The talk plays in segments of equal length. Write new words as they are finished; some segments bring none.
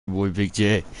Boy, Big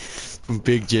J from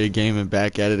Big J Gaming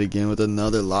back at it again with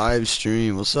another live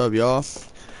stream. What's up, y'all?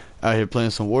 Out here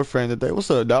playing some Warframe today.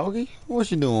 What's up, doggy? What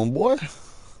you doing, boy?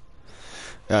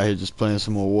 Out here just playing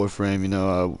some more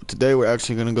Warframe. Today we're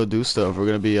actually gonna go do stuff. We're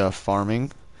gonna be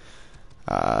farming.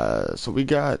 So we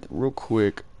got real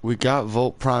quick. We got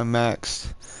Volt Prime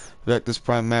Max, Vectus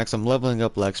Prime Max. I'm leveling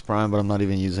up Lex Prime, but I'm not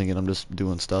even using it. I'm just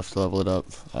doing stuff to level it up.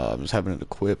 I'm just having it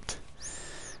equipped.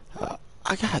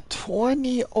 I got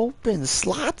 20 open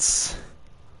slots.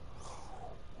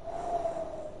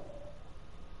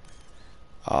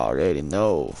 Already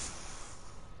know.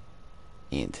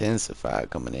 Intensify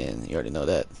coming in. You already know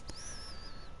that.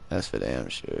 That's for damn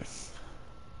sure.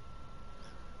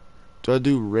 Do I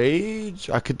do rage?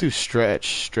 I could do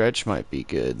stretch. Stretch might be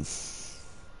good.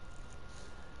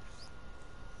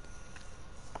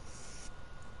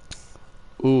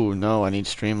 Ooh, no, I need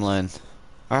streamline.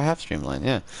 I have streamline,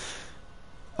 yeah.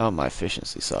 Oh, my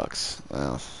efficiency sucks.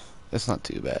 Well, it's not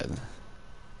too bad.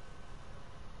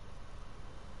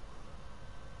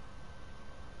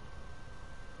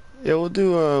 Yeah, we'll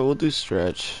do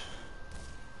stretch.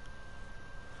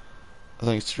 I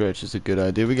think stretch is a good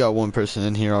idea. We got one person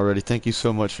in here already. Thank you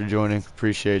so much for joining.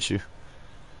 Appreciate you.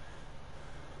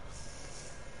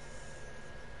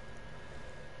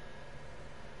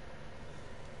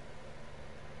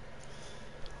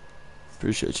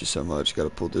 Appreciate you so much.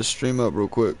 Gotta pull this stream up real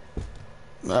quick.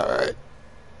 Alright.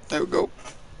 There we go.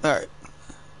 Alright.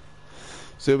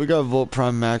 So we got Volt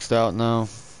Prime maxed out now.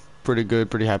 Pretty good.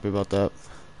 Pretty happy about that.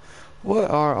 What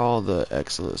are all the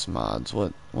Exilus mods?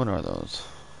 What are those?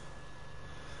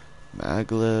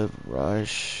 Maglev,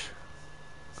 Rush.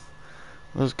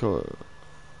 Let's go.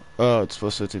 Oh, it's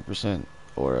plus 50%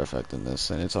 aura effectiveness,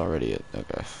 and it's already it.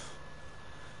 Okay.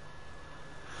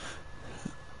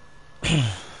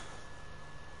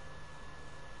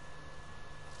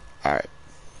 Alright.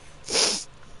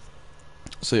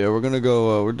 So yeah, we're gonna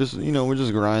go, we're just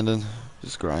grinding.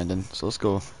 Just grinding. So let's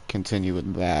go continue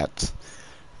with that.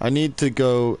 I need to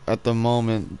go, at the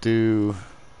moment, do...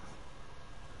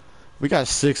 We got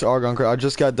 6 Argon. I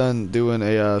just got done doing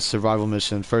a survival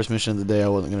mission. First mission of the day. I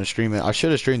wasn't going to stream it. I should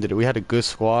have streamed it. We had a good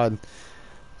squad.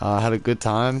 Had a good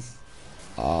time.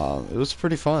 It was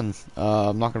pretty fun.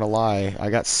 I'm not going to lie.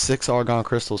 I got 6 Argon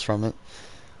crystals from it.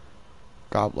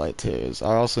 Goblite tears.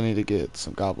 I also need to get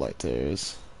some Goblite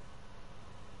tears.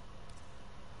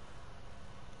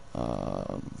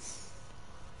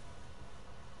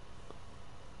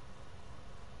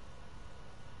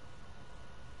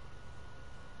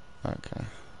 Okay.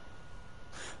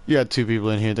 You got 2 people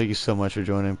in here. Thank you so much for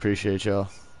joining. Appreciate y'all.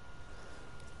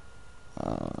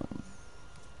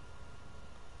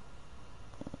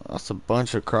 That's a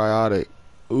bunch of cryotic.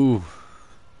 Ooh.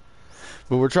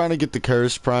 But we're trying to get the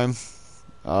Curse Prime.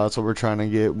 That's what we're trying to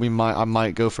get. I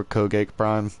might go for Kogake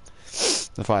Prime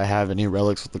if I have any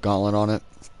relics with the gauntlet on it.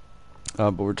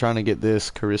 But we're trying to get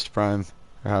this Charis Prime,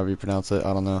 or however you pronounce it.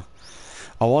 I don't know.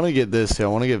 I want to get this. I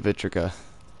want to get Vitrica.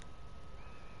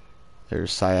 Or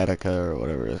Sciatica, or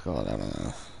whatever it's called. I don't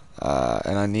know.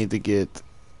 And I need to get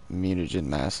mutagen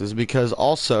masses, because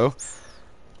also,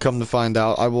 come to find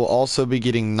out, I will also be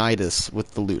getting Nidus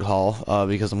with the loot haul,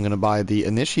 because I'm going to buy the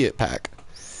Initiate pack.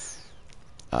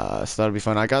 So that'll be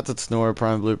fun. I got the Snore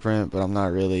Prime Blueprint, but I'm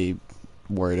not really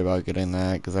worried about getting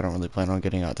that, because I don't really plan on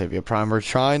getting Octavia Prime. We're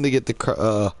trying to get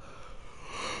the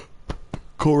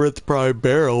Corinth Prime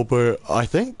barrel, but I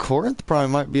think Corinth Prime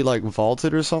might be like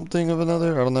vaulted or something of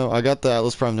another. I don't know. I got the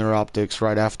Atlas Prime Neuroptics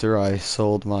right after I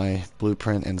sold my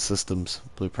Blueprint and Systems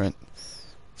Blueprint,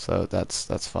 so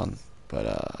that's fun.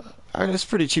 But it's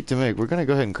pretty cheap to make. We're gonna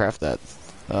go ahead and craft that.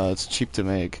 It's cheap to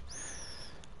make.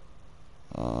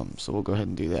 So we'll go ahead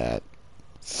and do that.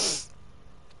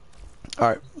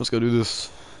 Alright, let's go do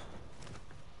this.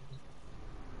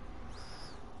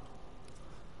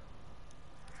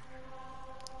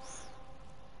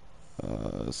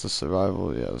 It's the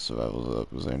survival. Yeah, the survival's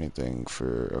up. Is there anything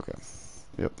for... Okay.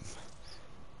 Yep.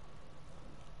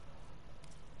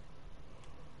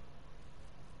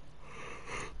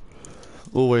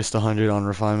 We'll waste 100 on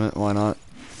refinement. Why not?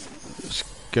 Just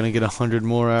gonna get 100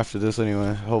 more after this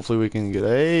anyway. Hopefully we can get...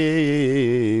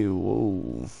 Hey,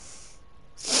 whoa.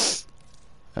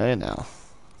 Hey, now.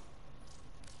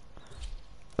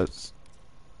 That's...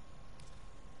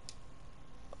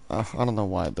 I don't know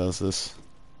why it does this.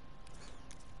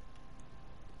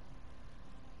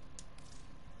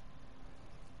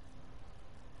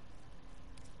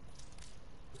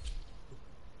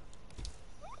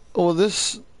 Oh,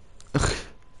 this...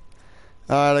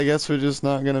 Alright, I guess we're just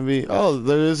not gonna be... Oh,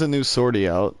 there is a new sortie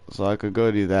out, so I could go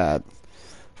do that.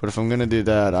 But if I'm gonna do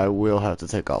that, I will have to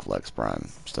take off Lex Prime.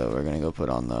 So we're gonna go put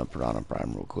on the Piranha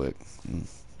Prime real quick and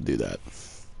do that.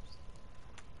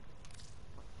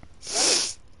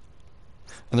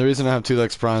 And the reason I have 2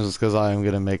 Lex Primes is because I am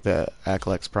gonna make the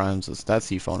Lex Primes.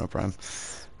 That's Euphona Prime.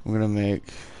 I'm gonna make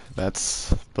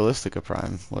that's Ballistica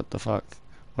Prime. What the fuck?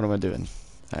 What am I doing?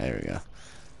 Ah, there we go.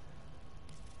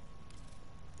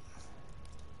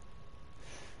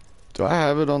 Do I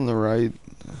have it on the right?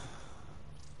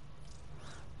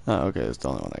 Oh, okay, that's the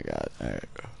only one I got.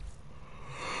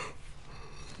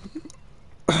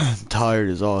 Alright. Tired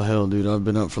as all hell, dude. I've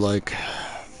been up for like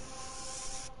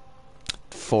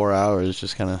 4 hours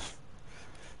just kind of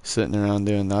sitting around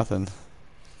doing nothing.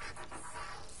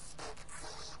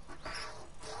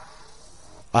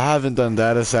 I haven't done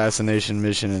that assassination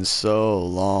mission in so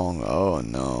long. Oh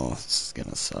no, this is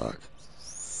gonna suck.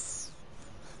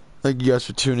 Thank you guys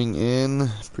for tuning in.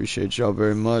 Appreciate y'all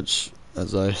very much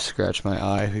as I scratch my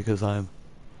eye because I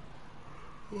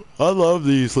love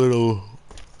these little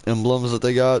emblems that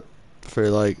they got for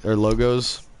like or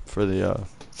logos for the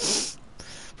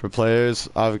for players.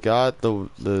 I've got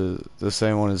the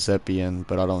same one as Zeppian,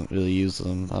 but I don't really use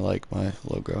them. I like my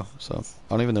logo, so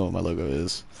I don't even know what my logo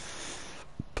is.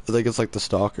 I think it's like the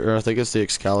Stalker, or I think it's the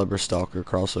Excalibur Stalker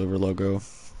crossover logo.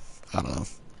 I don't know.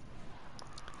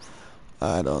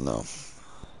 I don't know.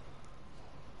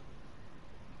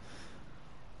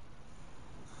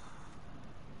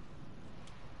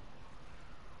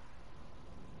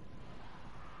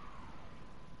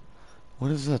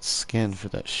 What is that skin for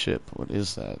that ship? What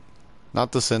is that?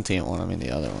 Not the sentient one, I mean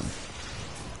the other one.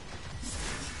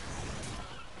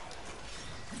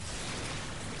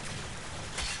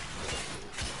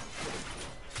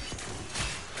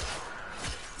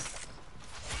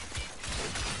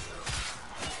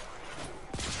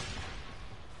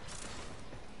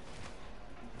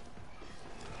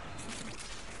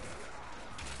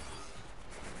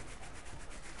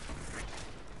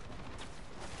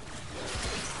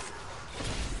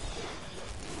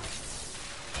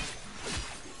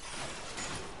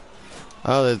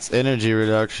 Oh, that's energy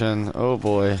reduction. Oh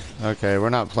boy. Okay,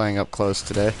 we're not playing up close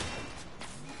today.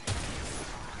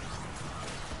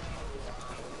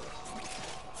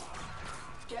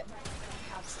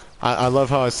 I love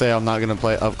how I say I'm not gonna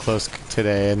play up close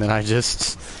today, and then I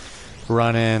just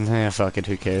run in. Eh, fuck it,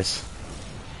 who cares?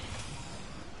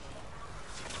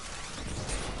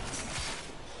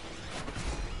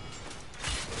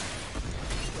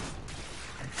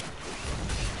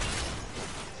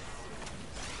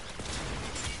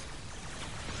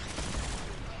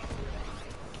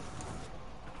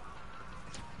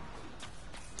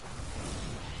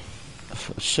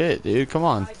 Shit, dude, come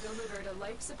on.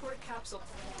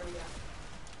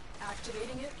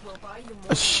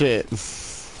 Shit.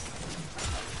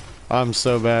 I'm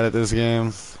so bad at this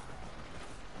game.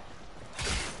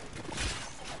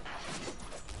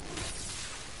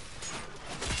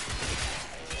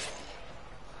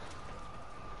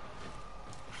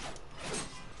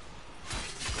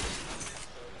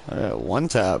 I got one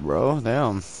tap, bro.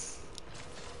 Damn.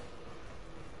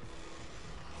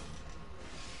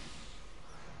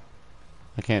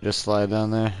 I can't just slide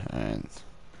down there. Alright.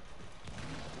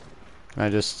 Can I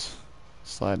just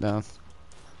slide down?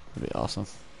 That'd be awesome.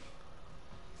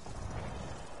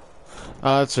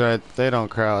 Oh, that's right. They don't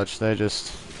crouch. They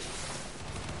just...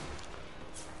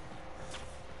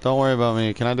 Don't worry about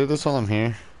me. Can I do this while I'm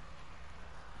here?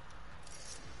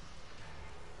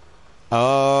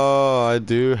 Oh, I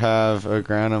do have a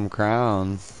Granum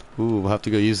Crown. Ooh, we'll have to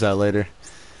go use that later.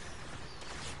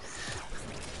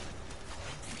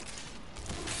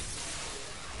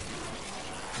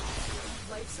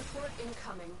 Life support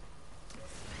incoming.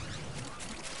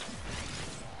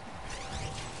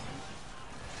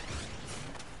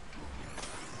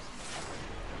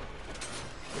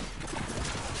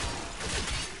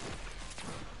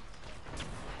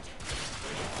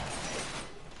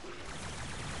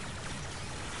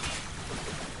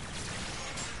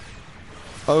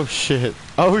 Oh shit.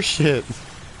 Oh shit.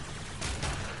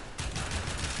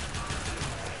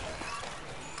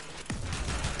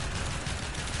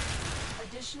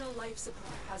 Additional life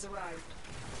support has arrived.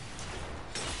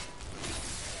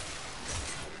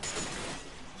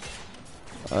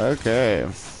 Okay. I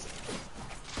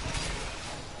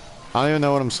don't even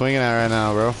know what I'm swinging at right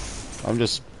now, bro. I'm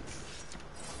just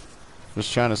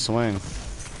trying to swing.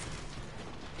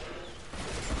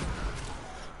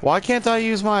 Why can't I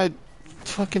use my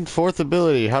fucking fourth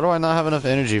ability? How do I not have enough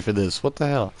energy for this? What the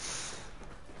hell?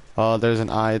 Oh, there's an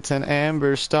eye. It's an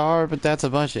amber star, but that's a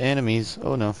bunch of enemies.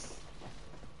 Oh no.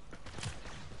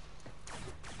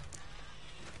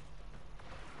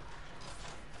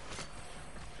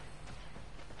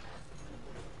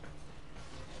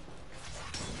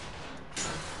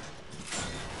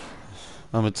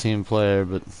 I'm a team player,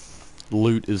 but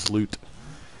loot is loot.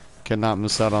 Cannot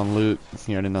miss out on loot.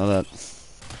 You already know that.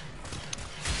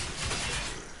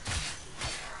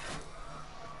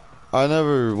 I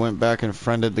never went back and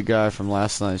friended the guy from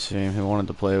last night's stream who wanted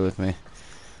to play with me.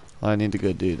 I need to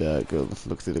go do that. Go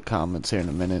look through the comments here in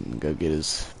a minute and go get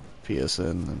his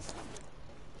PSN. And...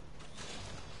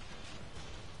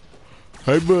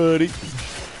 Hey, buddy.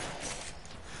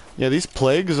 Yeah, these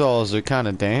plague zolls are kind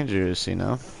of dangerous, you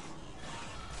know.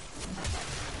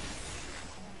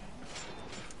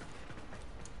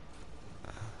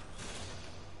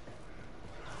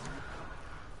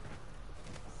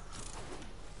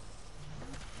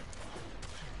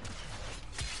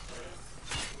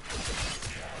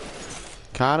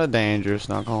 Kind of dangerous,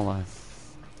 not gonna lie.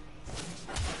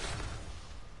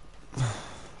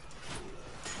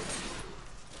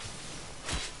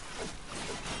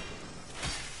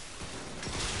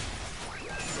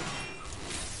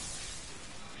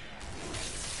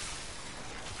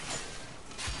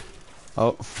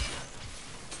 Oh.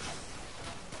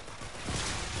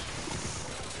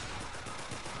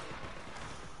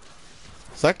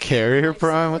 Is that carrier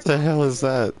prime? What the hell is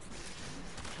that?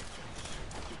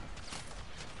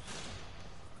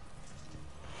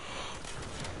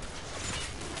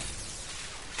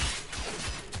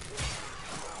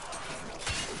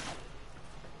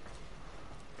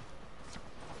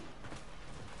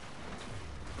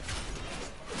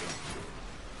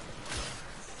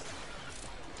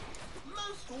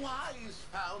 Wise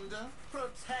founder,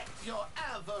 protect your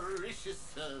avaricious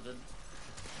servant.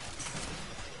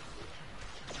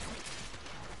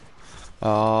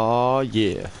 Oh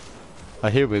yeah.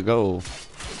 Here we go.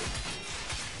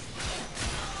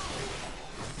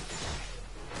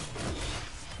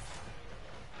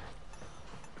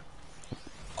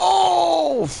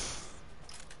 Oh!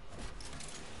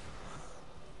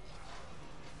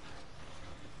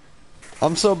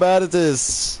 I'm so bad at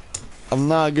this. I'm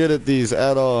not good at these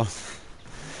at all.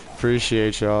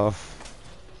 Appreciate y'all.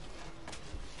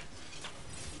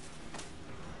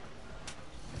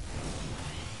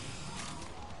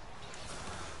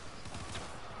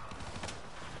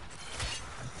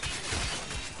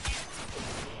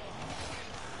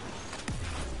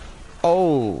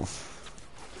 Oh.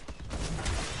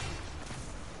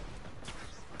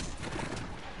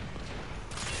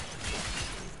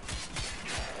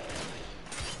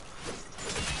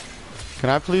 Can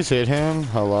I please hit him?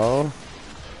 Hello?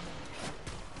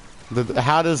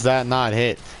 How does that not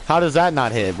hit? How does that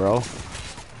not hit, bro?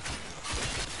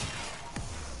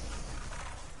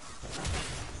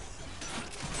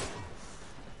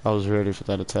 I was ready for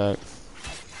that attack.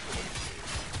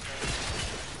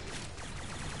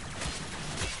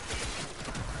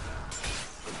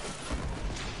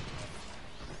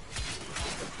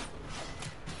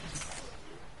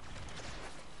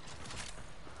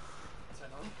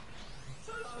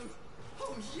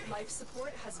 Life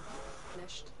support has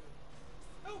finished.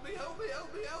 Help me, help me,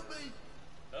 help me, help me!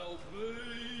 Help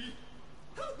me!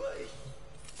 Help me!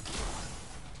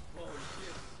 Oh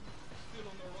shit. Still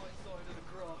on the right side of the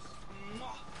grass.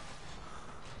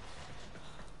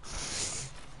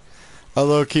 I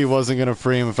low-key wasn't gonna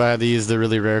free him if I had to use the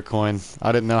really rare coin.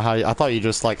 I didn't know how I thought you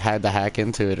just like had to hack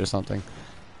into it or something.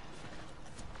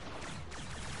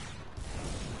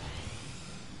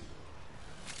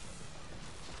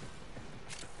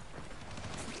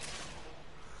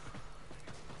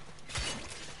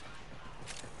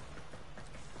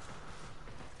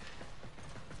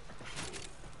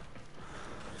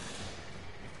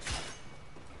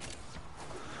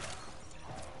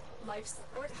 Life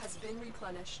support has been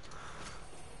replenished.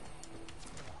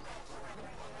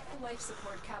 Life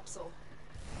support capsule.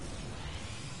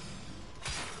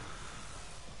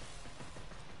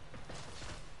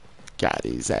 Got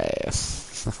his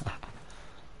ass.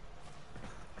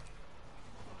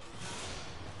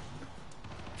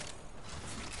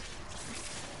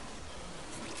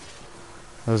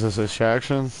 Was this a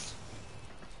distraction?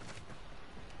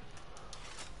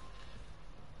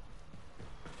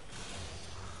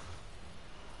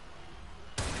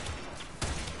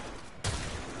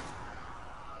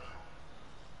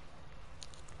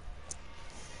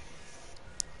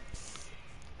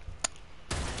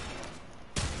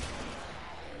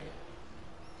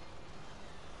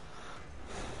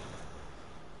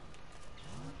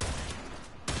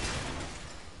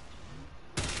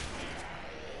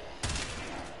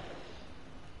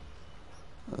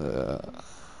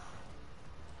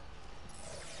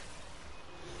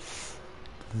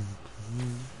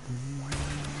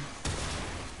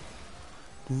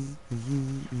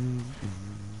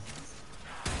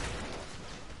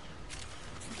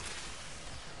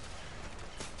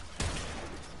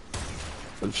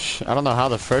 I don't know how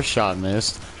the first shot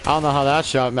missed. I don't know how that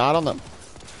shot. I don't know.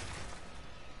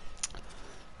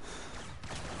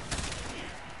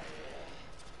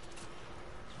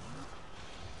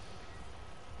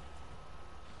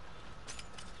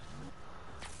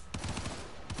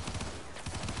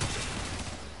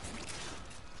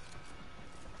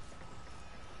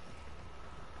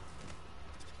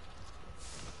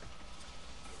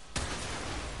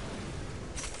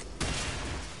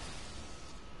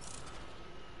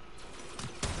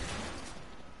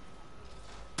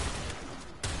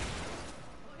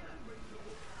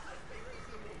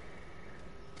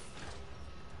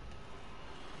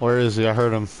 Where is he? I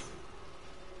heard him.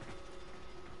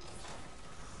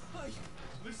 Hey,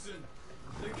 listen.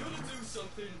 They're gonna do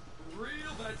something real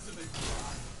bad to me.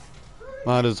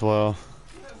 Might as well.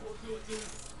 Yeah, what do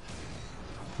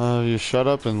I do? You shut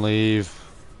up and leave.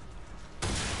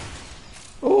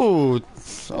 Ooh,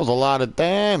 that was a lot of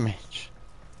damage.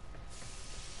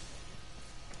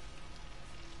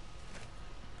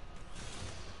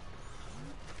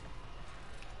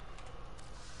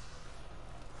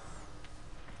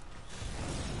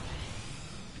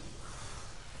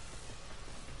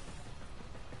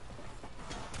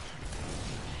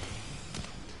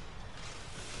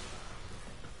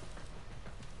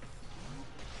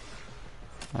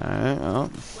 Alright, well.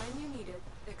 When you need it,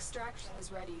 extraction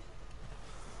is ready.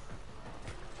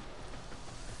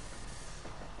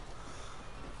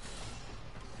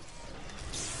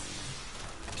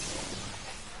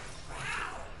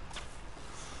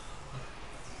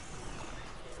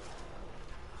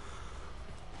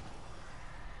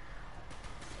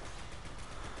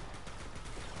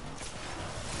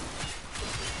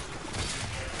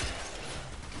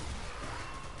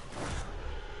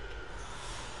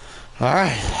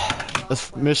 Alright.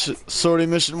 That's mission, sorting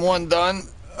mission 1 done.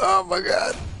 Oh my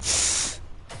god.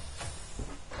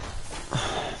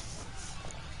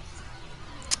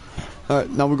 Alright,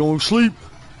 now we're going to sleep.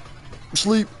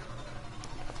 Sleep.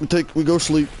 We go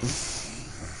sleep.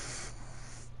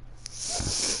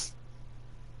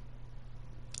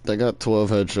 I got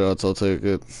 12 headshots, I'll take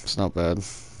it. It's not bad.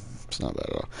 It's not bad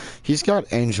at all. He's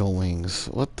got angel wings.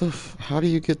 What the how do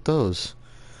you get those?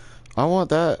 I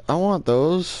want that. I want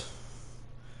those.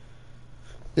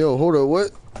 Yo, hold up,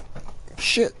 what?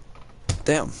 Shit.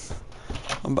 Damn.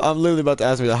 I'm literally about to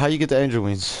ask me that. How you get the angel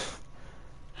wings?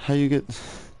 How you get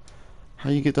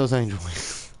those angel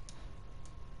wings?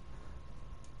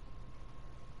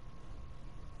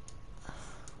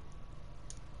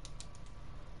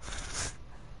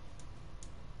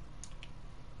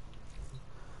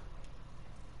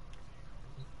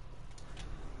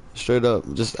 Straight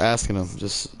up, just asking him.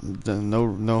 Just no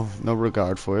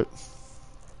regard for it.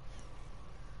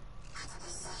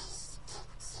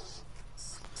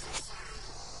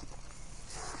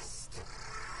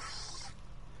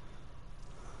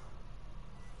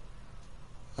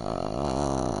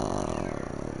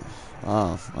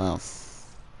 Oh, wow.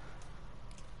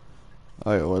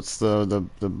 Alright, what's the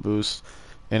boost?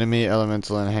 Enemy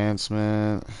elemental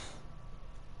enhancement.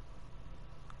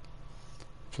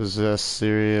 Possess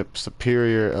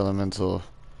superior elemental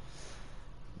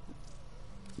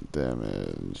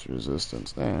damage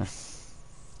resistance. There.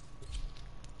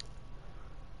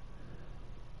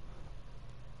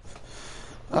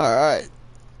 Alright.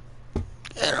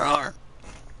 Get on.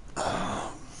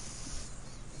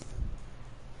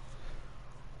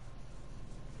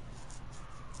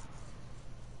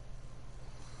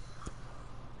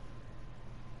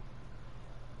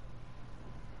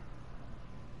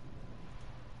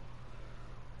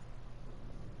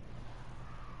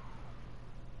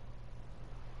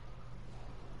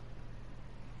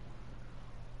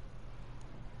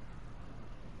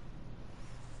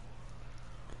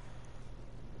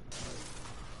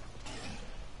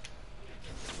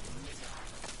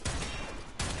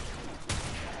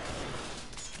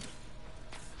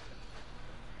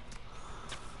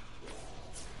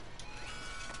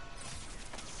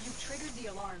 You triggered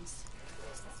the alarms.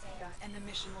 And the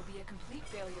mission will be a complete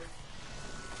failure.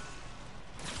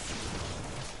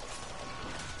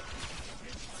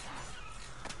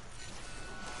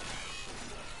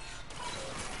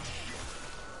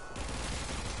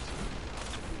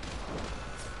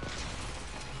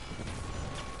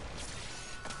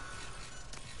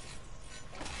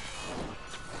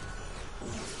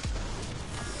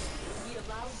 We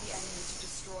allowed the enemy to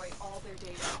destroy all their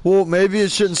data. Well, maybe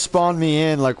it shouldn't spawn me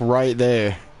in like right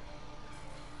there.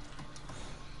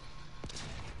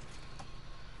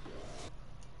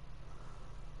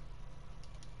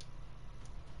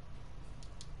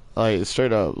 Like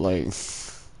straight up, like.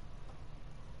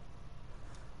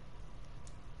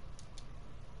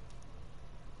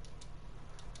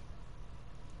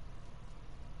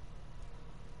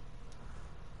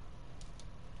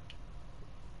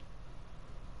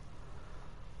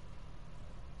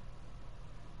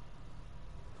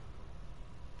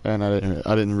 And I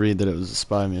didn't read that it was a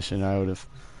spy mission. I would have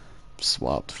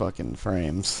swapped fucking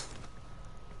frames.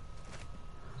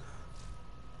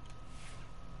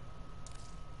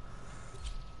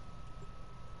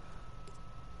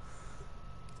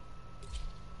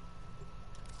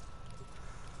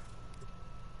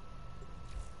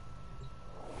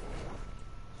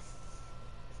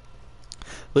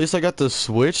 At least I got the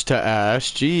switch to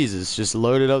Ash. Jesus, just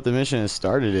loaded up the mission and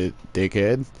started it,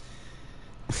 dickhead.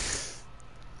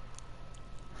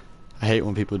 I hate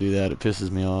when people do that. It pisses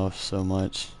me off so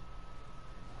much.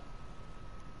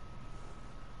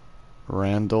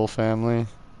 Randall family.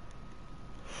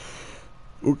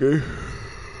 Okay.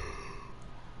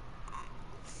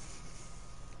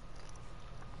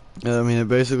 I mean, it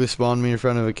basically spawned me in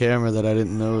front of a camera that I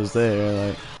didn't know was there.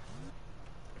 Like,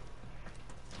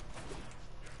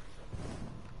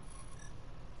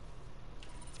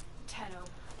 Tenno,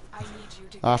 I need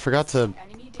you to I forgot to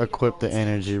enemy data equip the vaults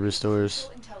energy and restores.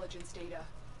 critical intelligence data.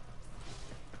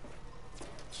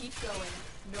 Keep going.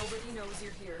 Nobody knows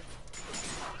you're here.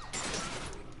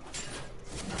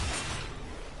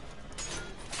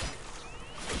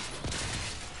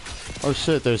 Oh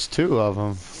shit, there's two of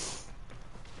them.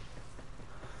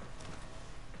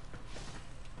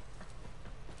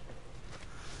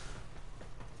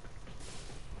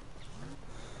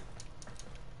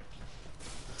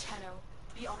 Tenno,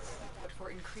 be on lookout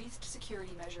for increased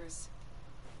security measures.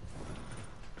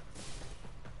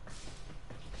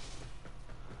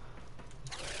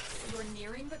 You're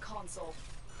nearing the console.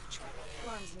 Try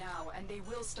alarms now, and they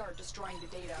will start destroying the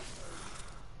data.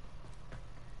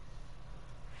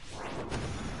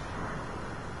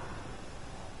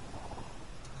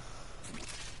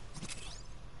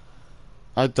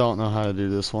 I don't know how to do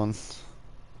this one.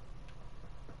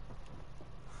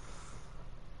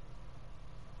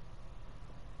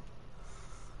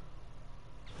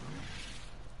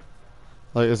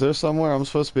 Like, is there somewhere I'm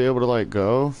supposed to be able to, like,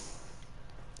 go?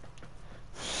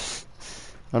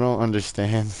 I don't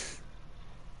understand.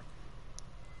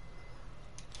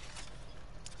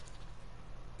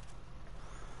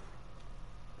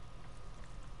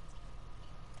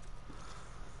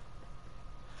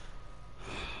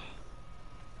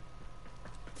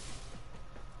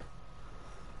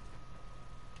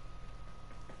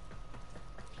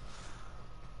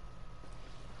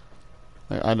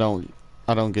 Like,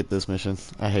 I don't get this mission.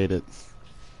 I hate it.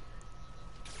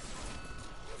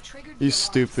 Triggered the You alarms.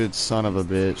 stupid son of a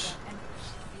bitch. And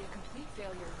be a complete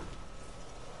failure.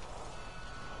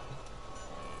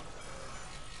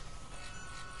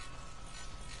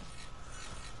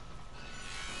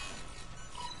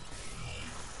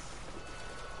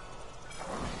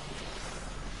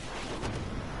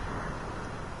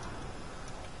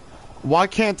 Why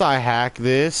can't I hack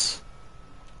this?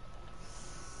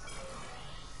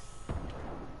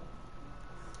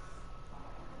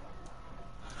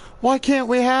 Why can't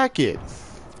we hack it?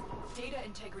 Data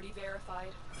integrity verified.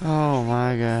 Oh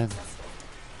my god. Successful.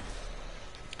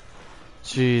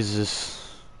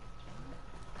 Jesus.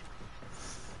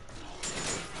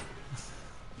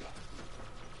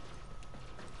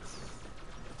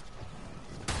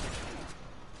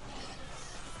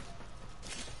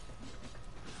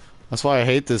 That's why I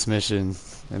hate this mission.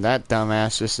 And that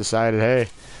dumbass just decided, hey,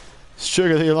 let's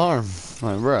trigger the alarm.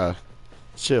 I'm like, bruh,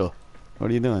 chill. What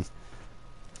are you doing?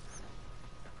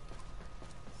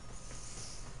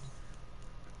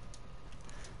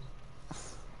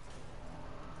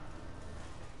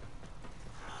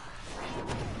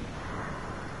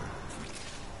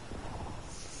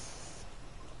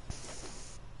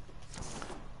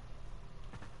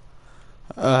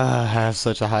 I have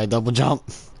such a high double jump.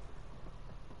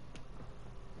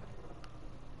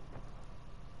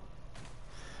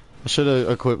 I should have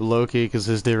equipped Loki because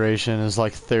his duration is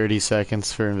like 30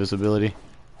 seconds for invisibility.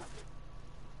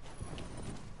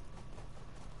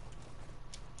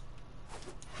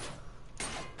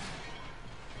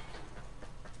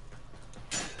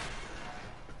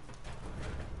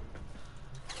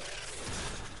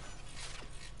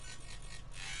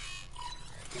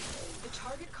 The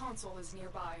target console is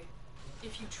nearby.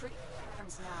 If you trigger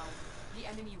alarms now, the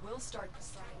enemy will start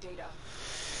destroying data.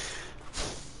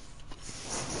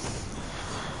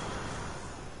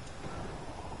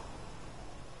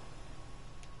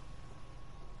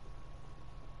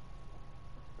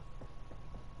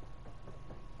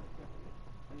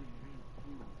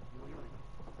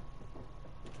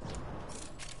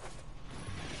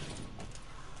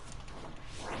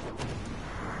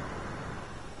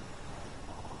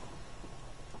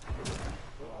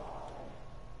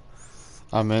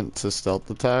 I meant to stealth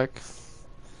attack.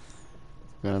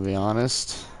 Gonna be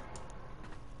honest.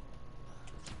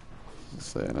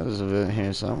 So there's a vent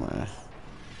here somewhere.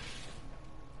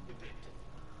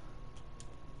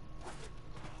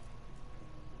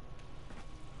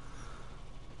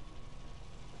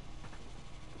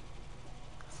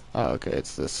 Oh, okay,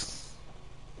 it's this.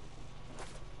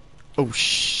 Oh,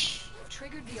 shh.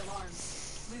 Triggered the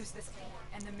alarms. Lose this,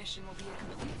 and the mission will be a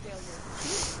complete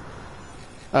failure.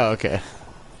 Oh, okay.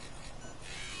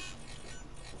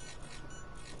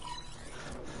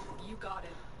 You got it.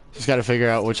 Just gotta figure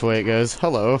out which way it goes.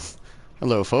 Hello.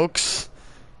 Hello, folks.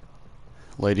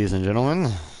 Ladies and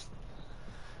gentlemen.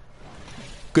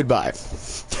 Goodbye.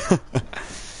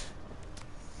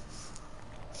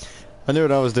 I knew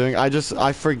what I was doing.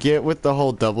 I forget with the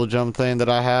whole double jump thing that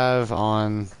I have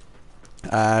on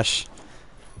Ash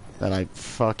that I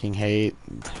fucking hate.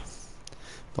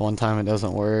 The one time it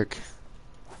doesn't work.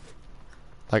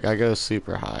 Like, I go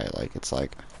super high. Like, it's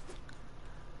like...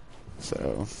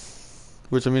 So...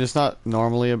 Which, I mean, it's not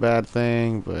normally a bad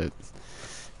thing, but...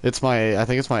 It's my... I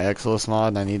think it's my Exilus mod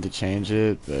and I need to change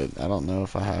it, but I don't know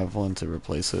if I have one to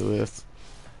replace it with.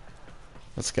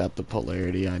 That's got the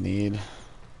polarity I need.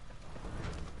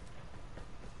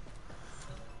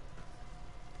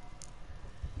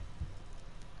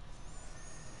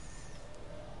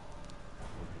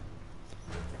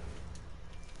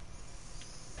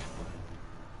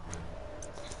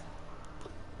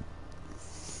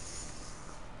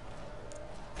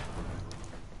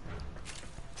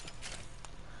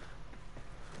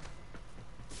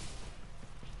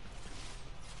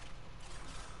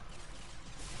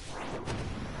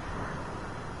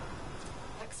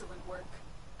 Excellent work.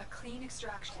 A clean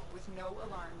extraction with no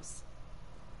alarms.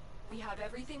 We have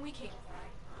everything we came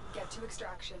for. Get to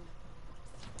extraction.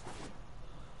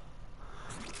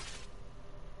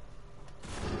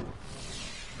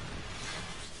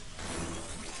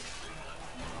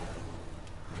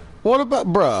 What about...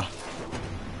 Bruh.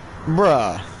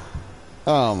 Bruh.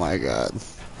 Oh my god.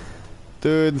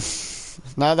 Dude.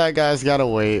 Now that guy's gotta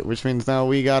wait, which means now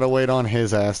we gotta wait on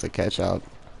his ass to catch up.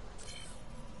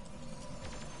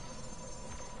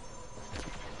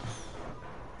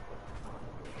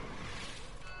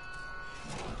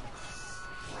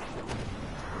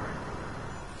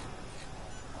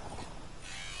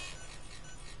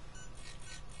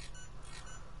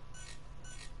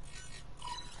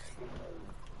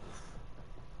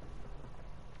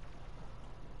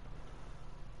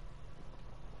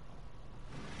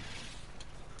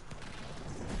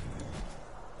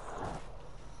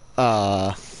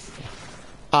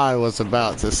 I was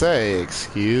about to say,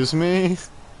 excuse me?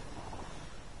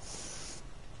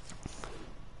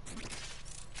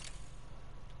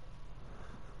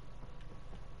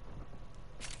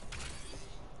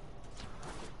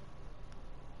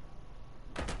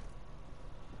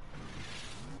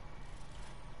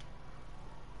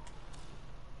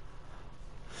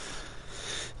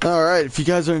 Alright, if you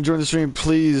guys are enjoying the stream,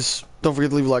 please don't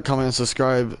forget to leave a like, comment, and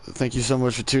subscribe. Thank you so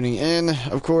much for tuning in,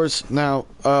 of course. Now,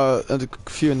 a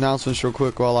few announcements real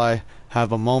quick while I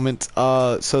have a moment.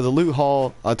 So the loot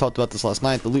haul, I talked about this last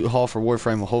night, the loot haul for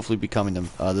Warframe will hopefully be coming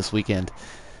this weekend,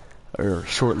 or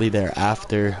shortly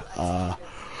thereafter.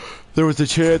 There was a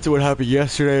chance it would happen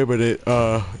yesterday, but it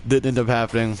didn't end up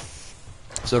happening.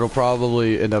 So it'll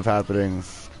probably end up happening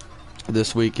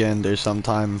this weekend or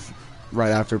sometime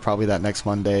right after, probably that next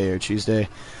Monday or Tuesday.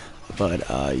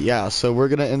 But yeah, so we're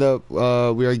gonna end up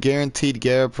we are guaranteed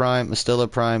Gara Prime,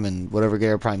 Mastilla Prime, and whatever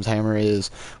Gara Prime's hammer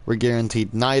is. We're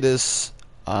guaranteed Nidus,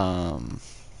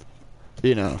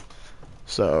 you know.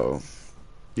 So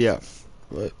yeah,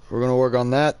 but we're gonna work on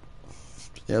that.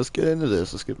 Yeah, let's get into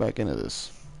this. Let's get back into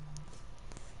this.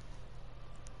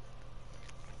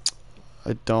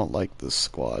 I don't like this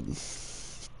squad.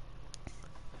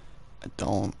 I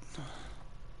don't.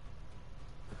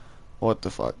 What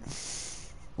the fuck?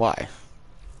 Why?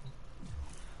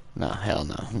 Nah, hell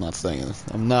no. I'm not staying in this.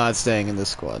 I'm not staying in this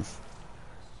squad.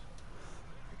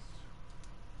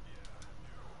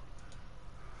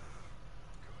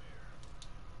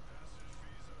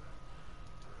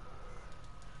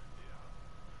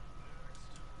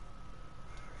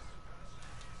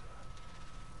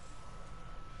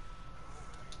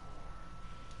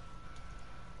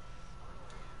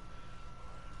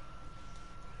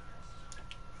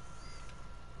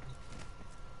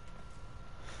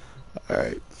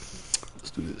 Alright.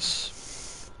 Let's do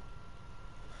this.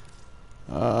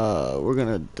 We're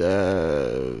gonna,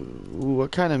 ooh,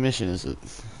 what kind of mission is it?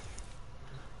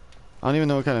 I don't even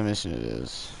know what kind of mission it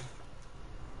is.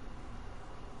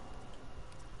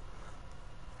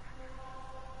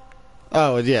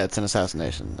 Oh, yeah, it's an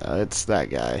assassination. It's that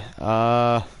guy.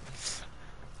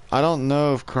 I don't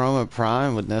know if Chroma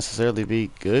Prime would necessarily be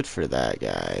good for that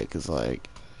guy, because, like,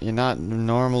 you're not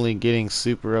normally getting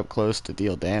super up close to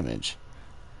deal damage.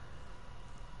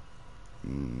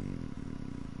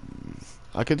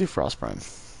 I could do Frost Prime.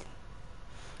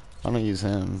 I don't use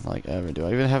him, like, ever. Do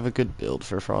I even have a good build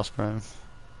for Frost Prime?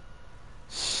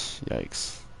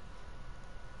 Yikes.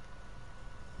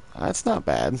 That's not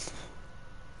bad.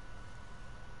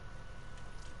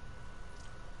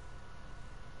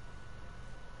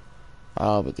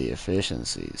 Oh, but the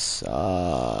efficiency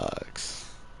sucks.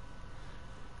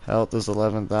 Health is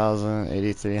 11,000,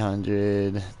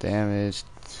 8,300, damage.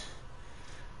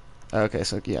 Okay,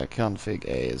 so yeah, config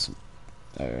A is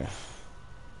there.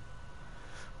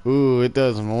 Ooh, it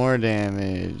does more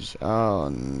damage. Oh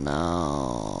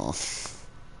no.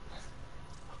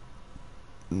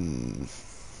 Hmm.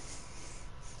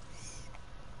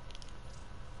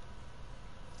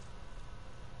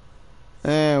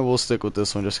 We'll stick with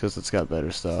this one just because it's got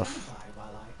better stuff. Stand by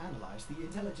while I analyze the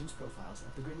intelligence profiles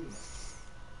of the Grineer.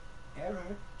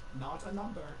 Error, not a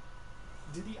number.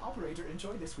 Did the operator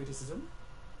enjoy this witticism?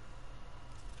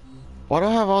 Why do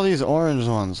I have all these orange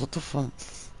ones? What the fuck?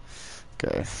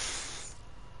 Okay.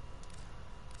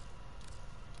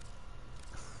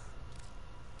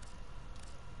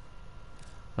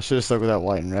 I should have stuck with that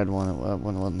white and red one. That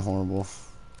one wasn't horrible.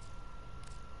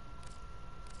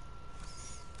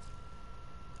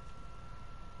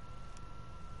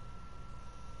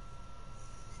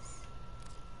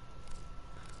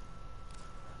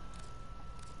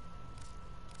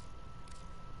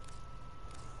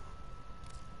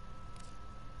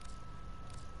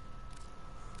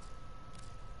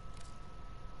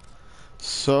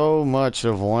 So much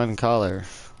of one color.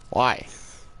 Why?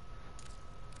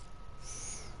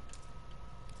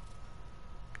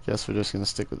 Guess we're just gonna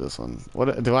stick with this one.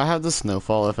 What do I have the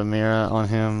snowfall ephemera on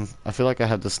him? I feel like I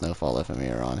have the snowfall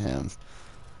ephemera on him.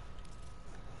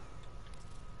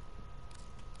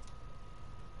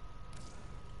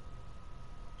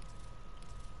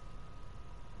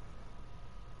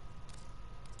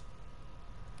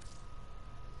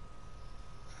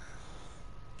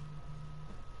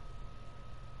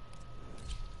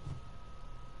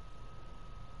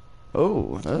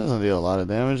 Oh, that doesn't deal a lot of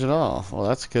damage at all. Well,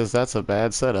 that's because that's a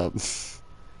bad setup.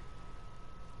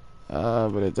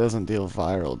 But it doesn't deal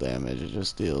viral damage. It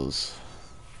just deals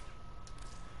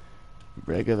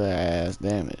regular ass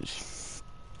damage.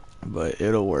 But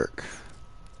it'll work.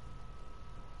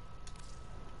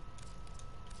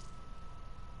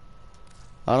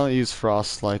 I don't use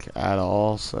frost like at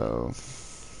all, so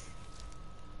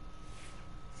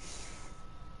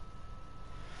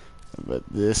but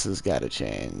this has got to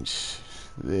change.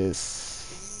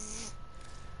 This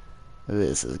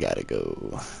has got to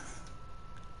go.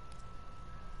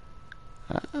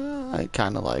 I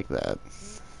kind of like that.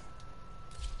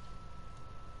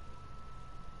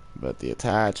 But the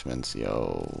attachments,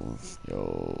 yo.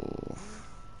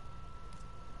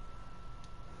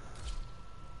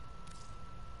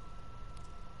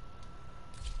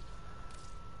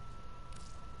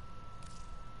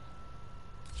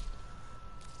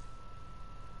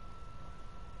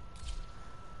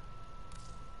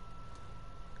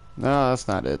 No, that's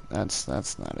not it. That's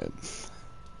not it.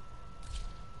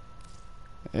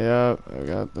 Yep, I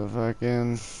got the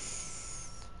fucking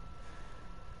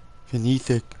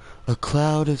beneath a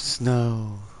cloud of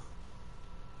snow.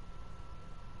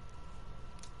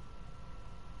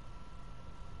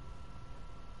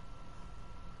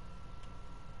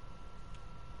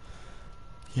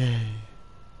 Yay.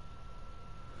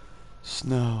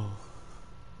 Snow.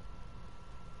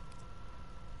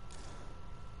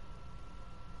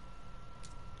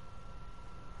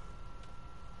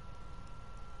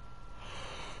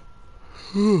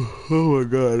 Oh my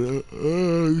god,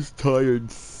 I'm tired.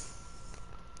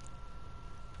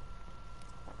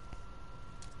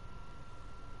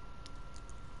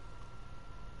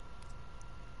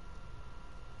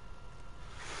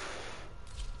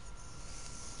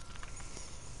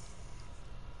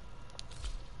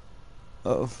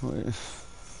 Oh, wait.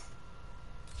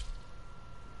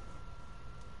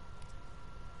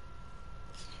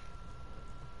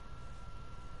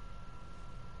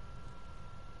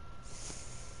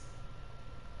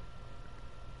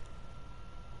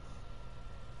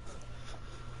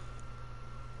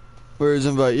 Where's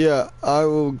invite? Yeah, I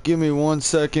will give me 1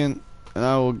 second and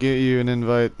I will get you an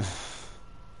invite.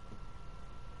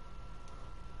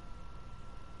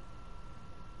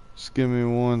 Just give me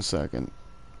 1 second.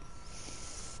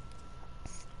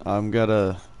 I've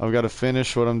gotta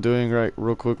finish what I'm doing right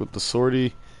real quick with the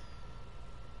sortie.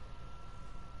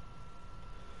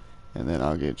 And then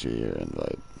I'll get you your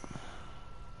invite.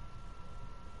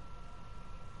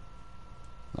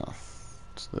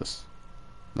 this?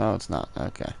 No, it's not.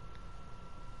 Okay.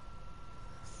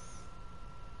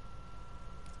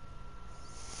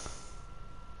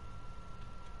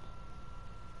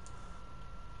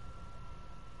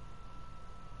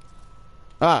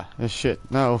 Ah, shit.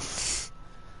 No.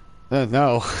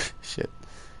 No. Shit.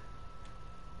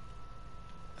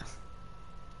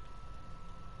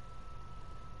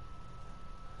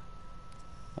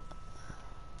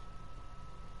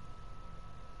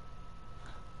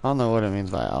 I don't know what it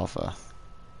means by alpha.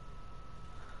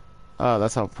 Oh,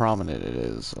 that's how prominent it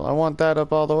is. Well, I want that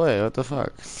up all the way. What the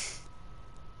fuck?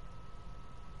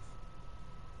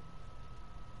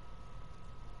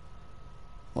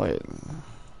 Wait.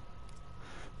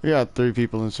 We got 3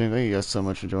 people in the stream. Thank you guys so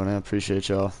much for joining. I appreciate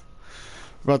y'all.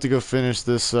 About to go finish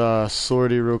this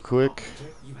sortie real quick.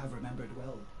 Operator, you have remembered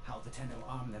well how the Tenno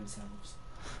arm themselves.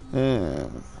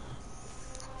 And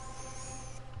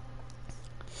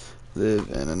live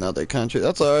in another country.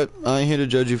 That's alright. I ain't here to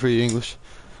judge you for your English.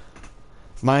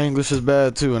 My English is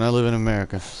bad too, and I live in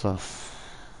America, so.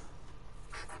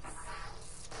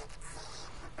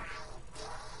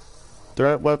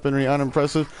 Threat weaponry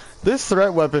unimpressive. This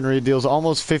threat weaponry deals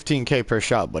almost 15k per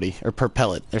shot, buddy. Or per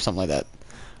pellet, or something like that.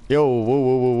 Yo, whoa,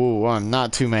 whoa, whoa, whoa. I'm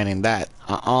not two-manning that.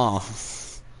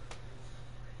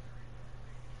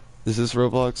 Is this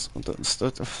Roblox? What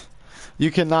the you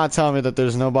cannot tell me that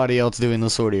there's nobody else doing the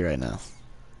sortie right now.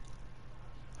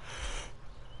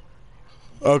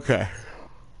 Okay.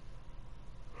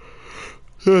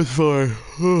 That's fine.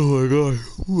 Oh my god.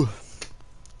 Whew.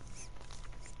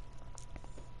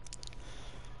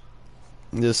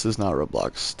 This is not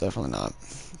Roblox. Definitely not.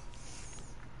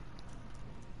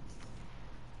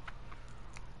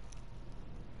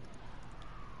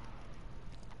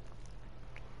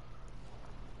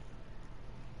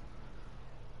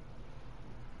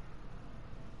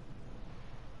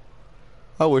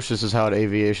 I wish this is how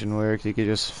aviation worked. You could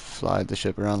just fly the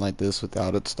ship around like this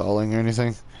without it stalling or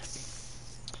anything.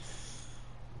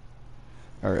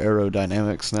 Or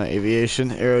aerodynamics, not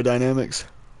aviation. Aerodynamics.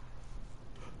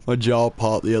 My jaw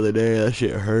popped the other day. That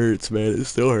shit hurts, man. It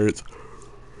still hurts.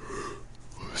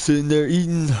 Sitting there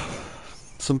eating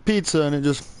some pizza and it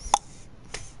just...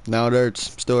 Now it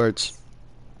hurts. Still hurts.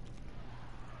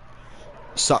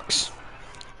 Sucks.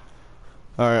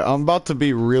 Alright, I'm about to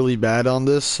be really bad on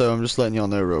this, so I'm just letting y'all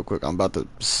know real quick. I'm about to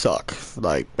suck.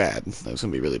 Like, bad. That's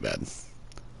gonna be really bad.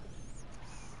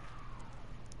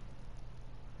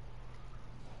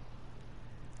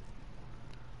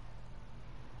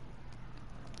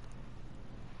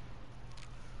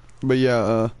 But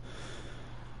yeah,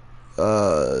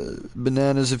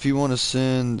 bananas, if you want to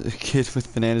send... Kid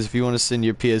with bananas, if you want to send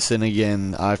your PSN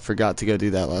again, I forgot to go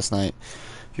do that last night.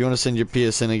 If you want to send your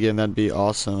PSN again, that'd be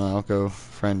awesome. I'll go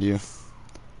friend you.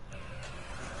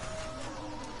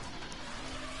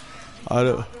 I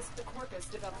don't... The Corpus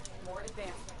developed more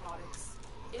advanced products.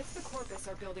 If the Corpus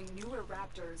are building newer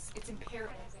Raptors, it's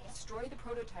imperative they destroy the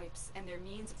prototypes and their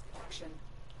means of production.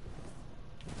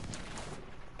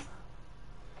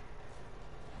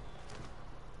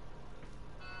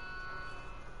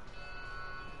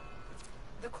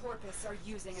 The Corpus are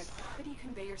using a gravity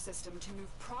conveyor system to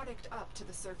move product up to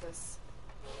the surface.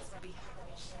 It's be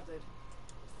shielded.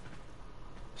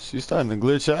 She's starting to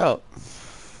glitch out.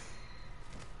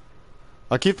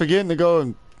 I keep forgetting to go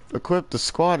and equip the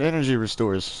squad energy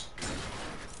restores.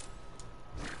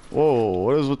 Whoa,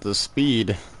 what is with the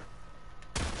speed?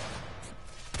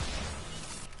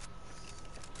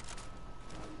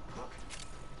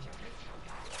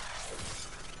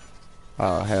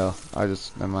 Oh hell,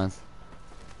 never mind.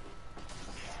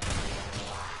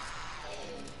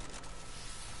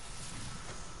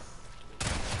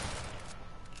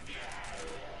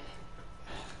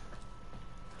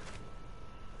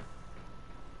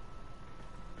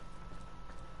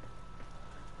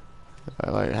 I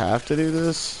like have to do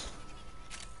this?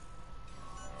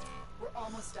 We're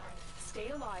almost done. Stay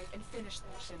alive and finish the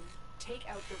mission. Take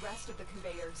out the rest of the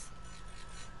conveyors.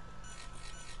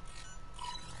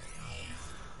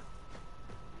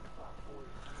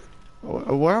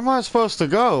 Where am I supposed to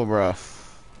go, bruh?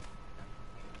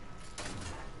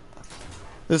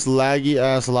 This laggy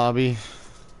ass lobby.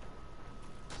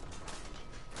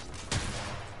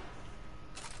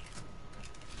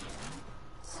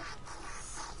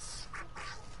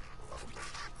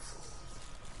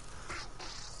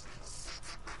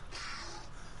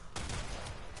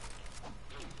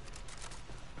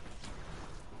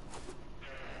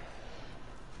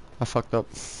 I fucked up.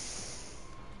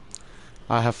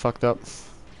 I have fucked up.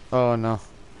 Oh no.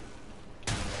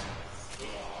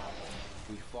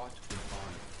 We fought with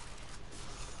honor.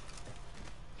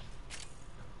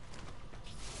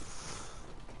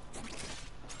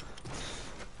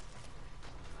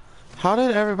 How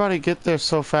did everybody get there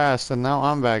so fast and now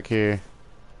I'm back here?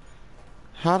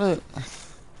 How did...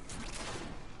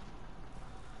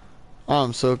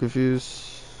 I'm so confused.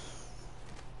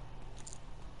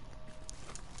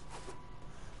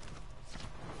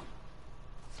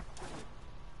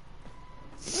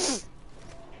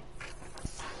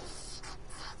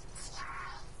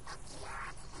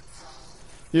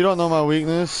 You don't know my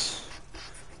weakness.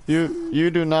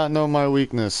 You do not know my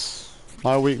weakness.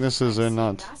 My weaknesses are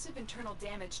not. Massive internal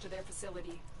damage to their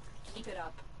facility. Keep it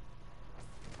up.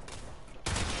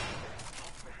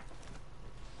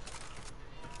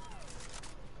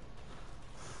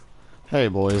 Hey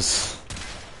boys.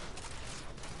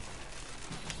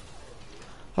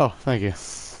 Oh, thank you.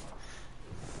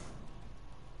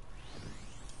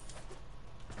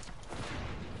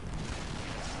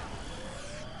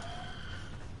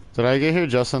 Did I get here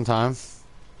just in time?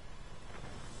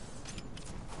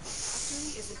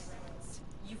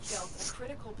 You've dealt a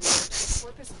critical blow to the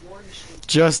Corpus war machine.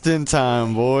 Just in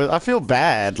time, boys. I feel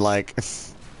bad, like...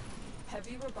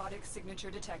 Heavy robotic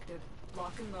signature detected.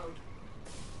 Lock and load.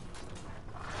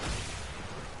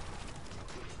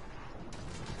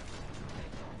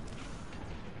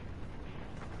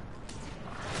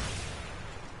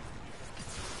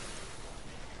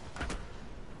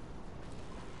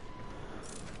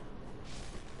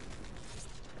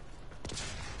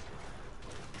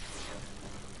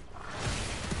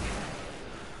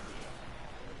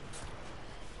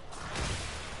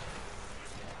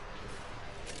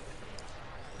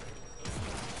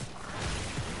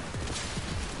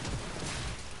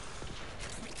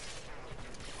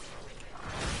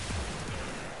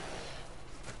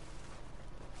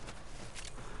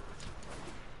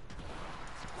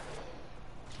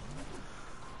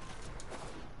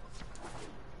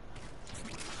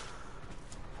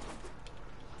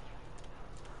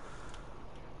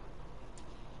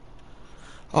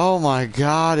 Oh my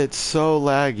god, it's so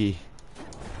laggy.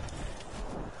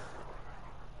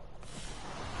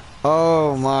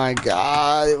 Oh my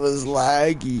god, it was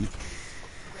laggy.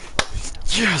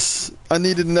 Yes! I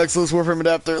needed an Exodus Warframe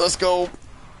adapter. Let's go.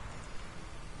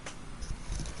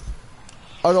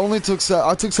 I took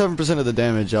 7% of the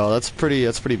damage, y'all. That's pretty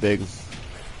big.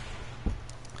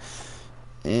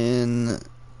 Infinaria.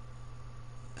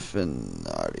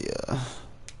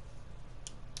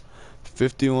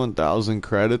 51,000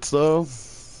 credits though.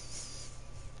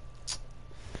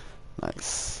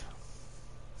 Nice.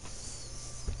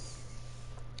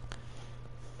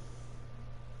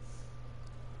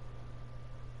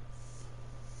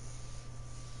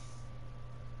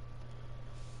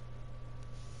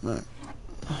 Right.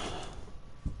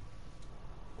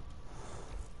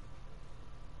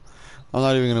 I'm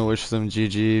not even gonna wish them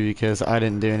GG because I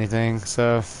didn't do anything,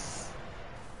 so.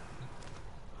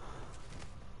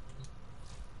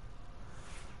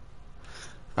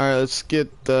 Alright, let's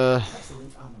get the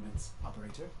Excellent armaments,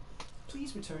 operator.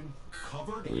 Please return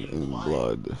Covered in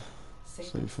blood. safe.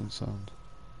 Safe and sound.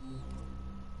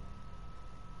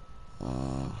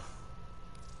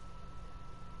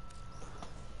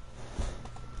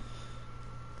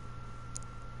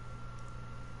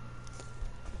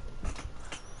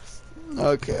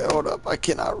 Okay, hold up. I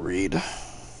cannot read.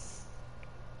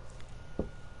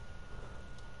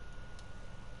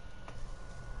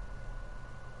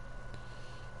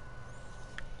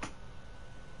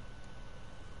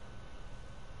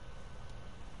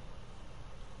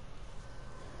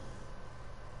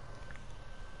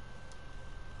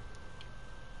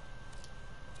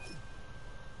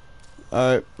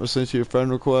 Alright, I sent you a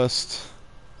friend request.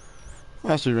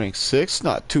 Master rank 6,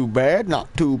 not too bad,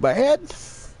 not too bad.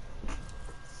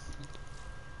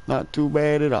 Not too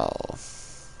bad at all.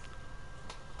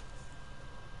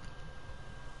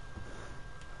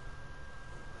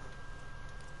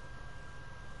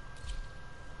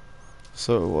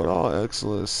 So, what all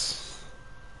Exodus?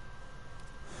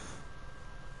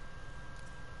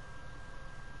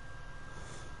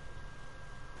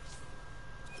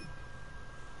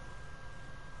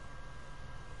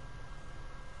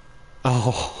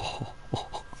 Oh.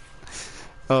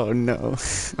 Oh no.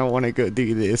 I want to go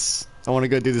do this. I want to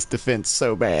go do this defense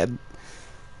so bad.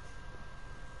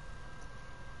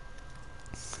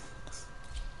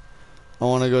 I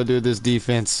want to go do this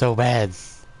defense so bad.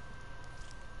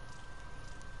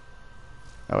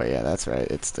 Oh yeah, that's right.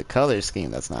 It's the color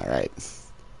scheme that's not right.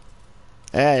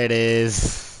 There it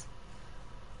is.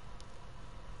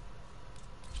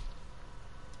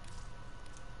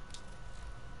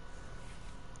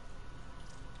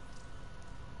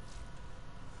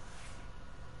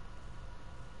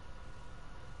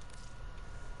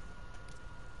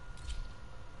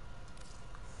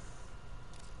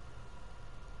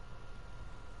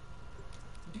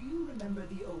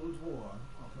 the old war,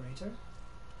 operator?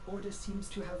 Order seems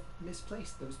to have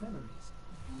misplaced those memories.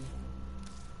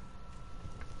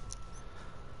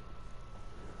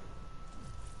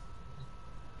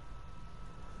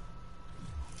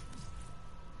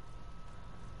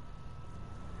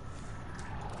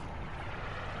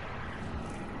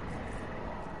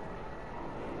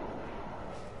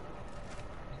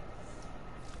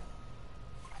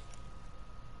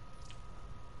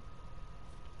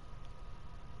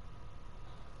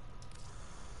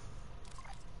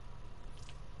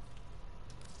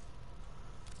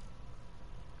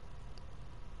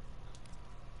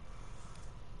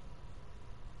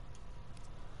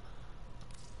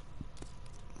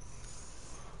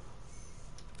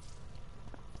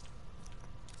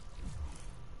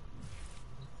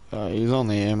 He's on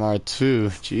the MR2.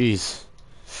 Jeez.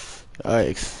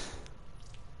 Yikes.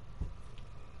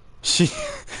 She.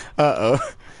 Uh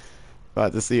oh.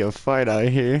 About to see a fight out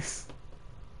here.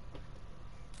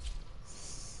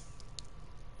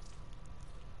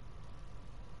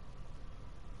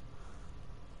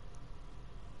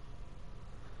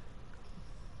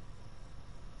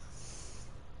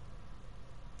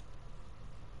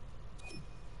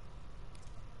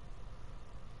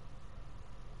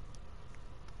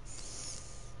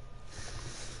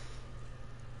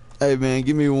 Hey man,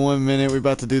 give me 1 minute. We're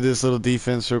about to do this little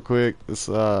defense real quick. This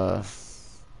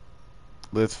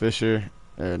Litz Fisher,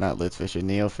 or not Litz Fisher,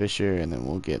 Neo Fisher, and then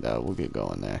we'll get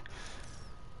going there.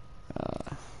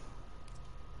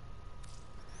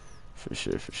 For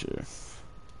sure, for sure.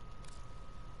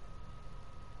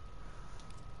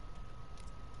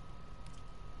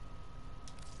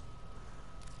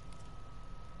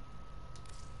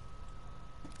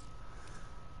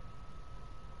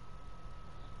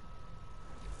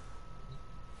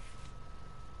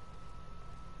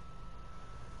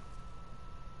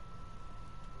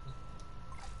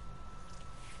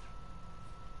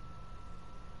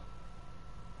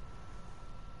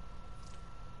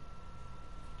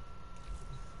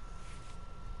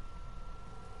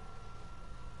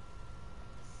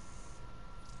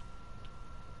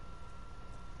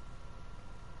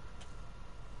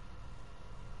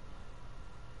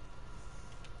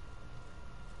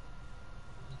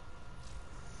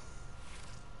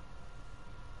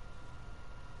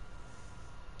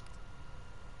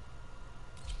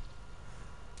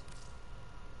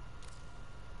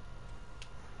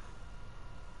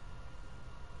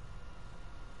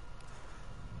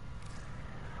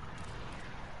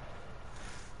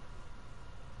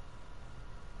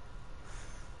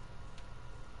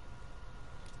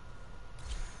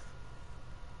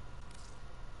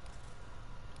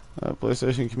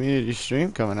 PlayStation community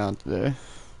stream coming out today.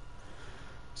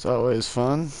 It's always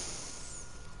fun.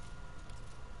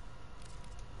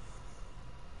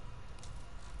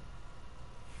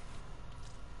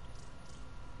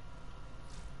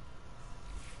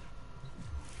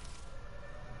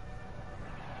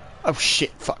 Oh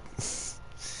shit, fuck.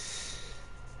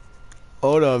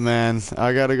 Hold up, man.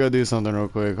 I gotta go do something real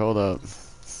quick. Hold up.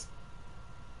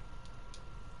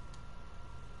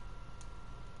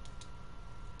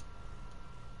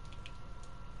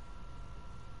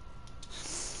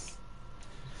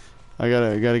 I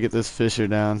gotta get this Fisher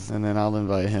down, and then I'll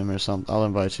invite him or something. I'll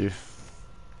invite you.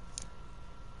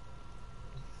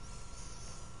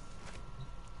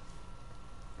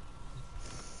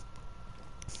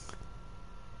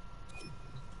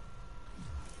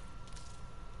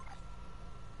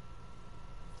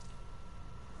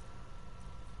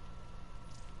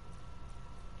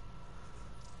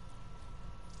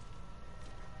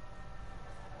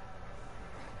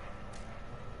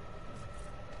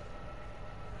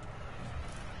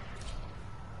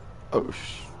 Oh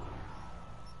sh.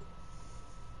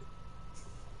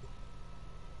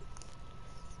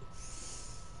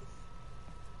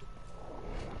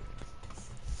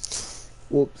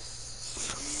 Whoops.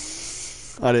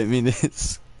 I didn't mean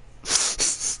this.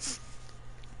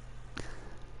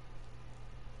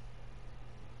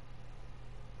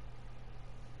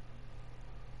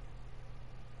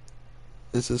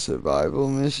 It's a survival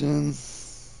mission.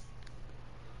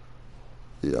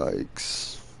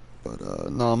 Yikes. But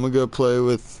no, I'm gonna go play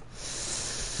with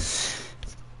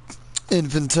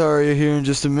Infantaria here in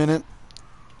just a minute.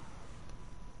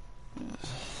 I'm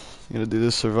gonna do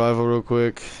this survival real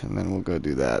quick, and then we'll go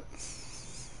do that.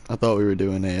 I thought we were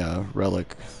doing a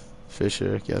relic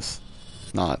Fisher. Guess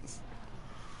not.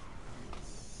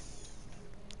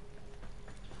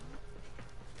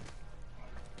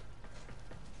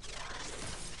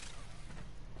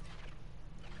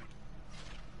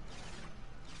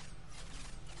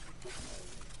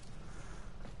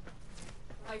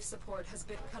 Life support has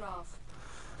been cut off.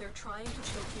 They're trying to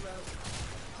choke you out.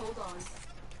 Hold on.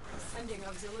 Sending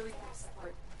auxiliary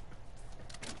support.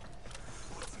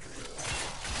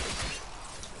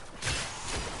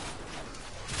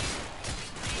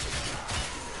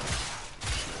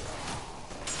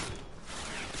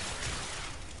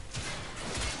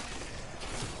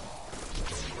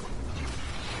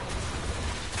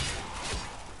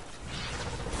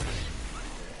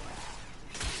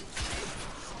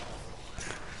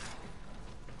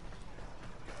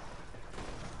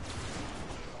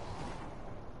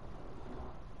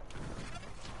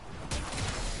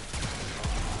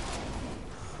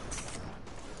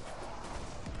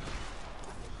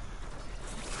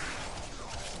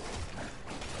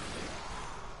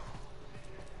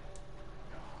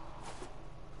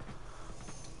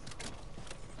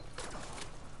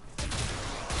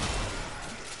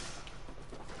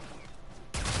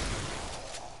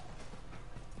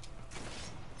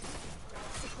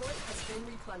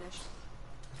 Replenished.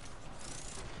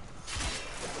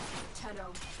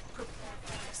 Tenno.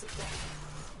 Prepare support.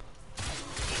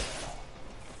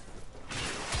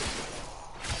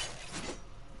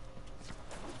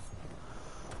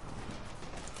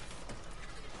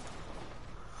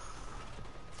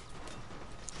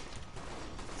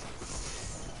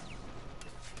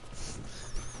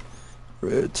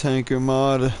 Red tanker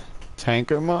mod.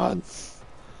 Tanker mod?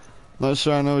 Not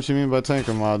sure I know what you mean by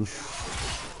tanker mod.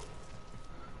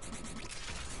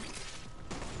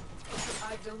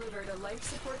 I've delivered a life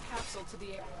support capsule to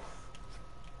the air.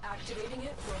 Activating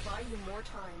it will buy you more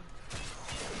time.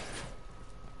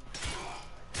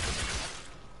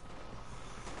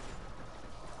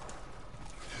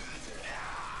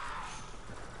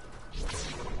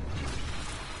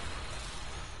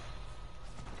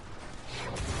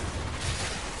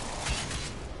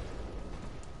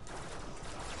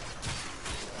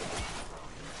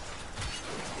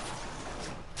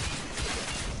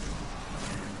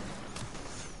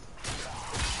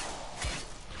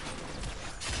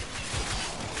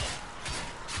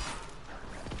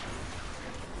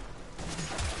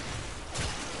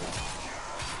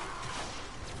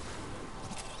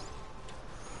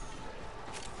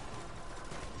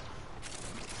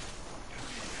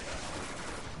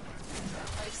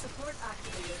 Support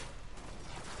activated.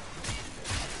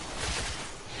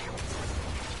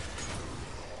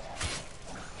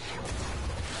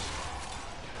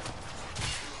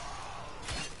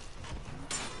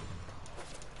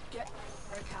 Get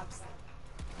our caps.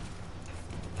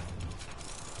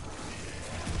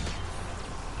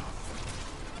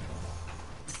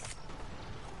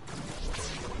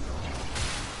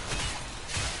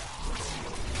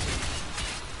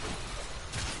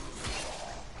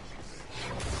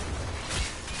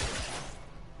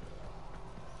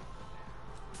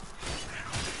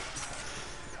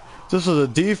 If this was a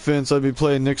defense, I'd be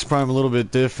playing Nyx Prime a little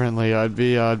bit differently. I'd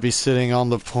be sitting on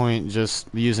the point, just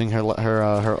using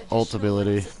her ult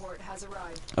ability,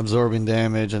 absorbing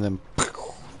damage, and then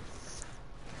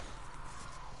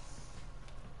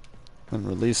and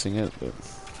releasing it. But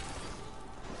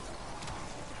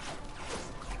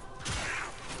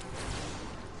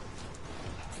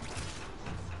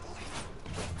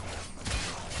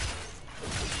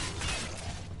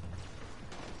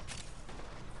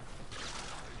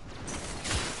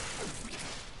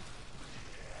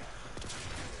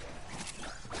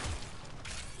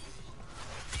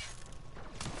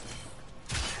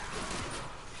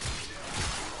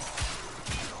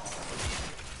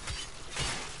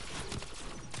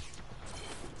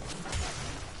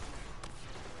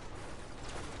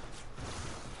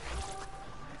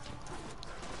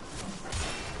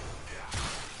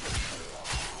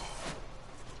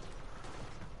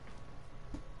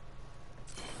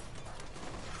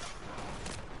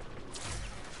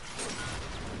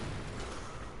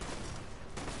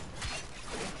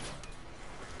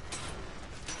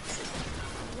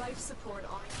Support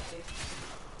activated.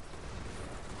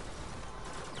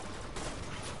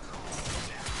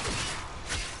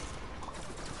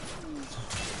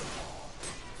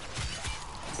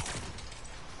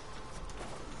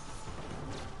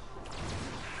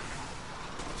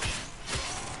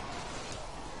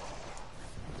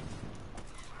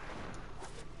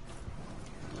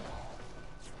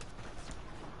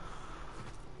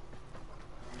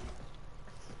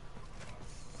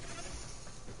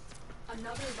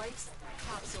 Another life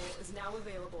capsule is now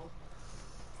available.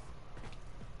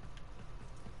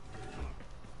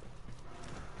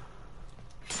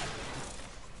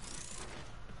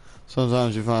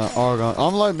 sometimes you find Argon.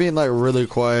 I'm like being like really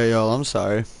quiet, y'all. I'm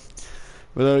sorry.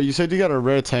 But you said you got a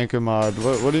rare tanker mod.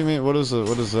 What do you mean? What is it?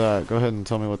 What is that? Go ahead and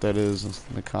tell me what that is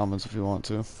in the comments if you want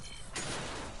to.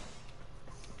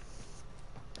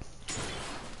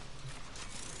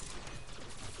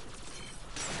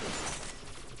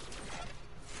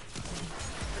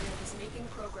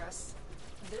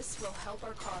 This will help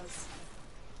our cause.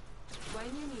 When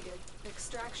you need it,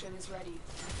 extraction is ready.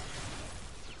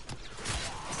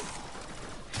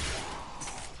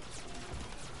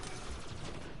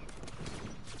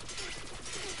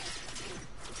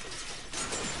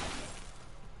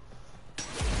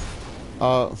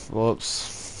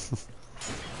 Whoops.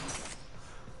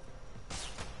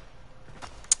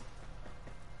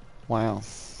 Wow.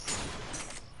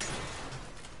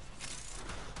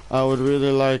 I would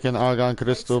really like an argon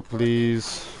crystal,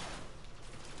 please.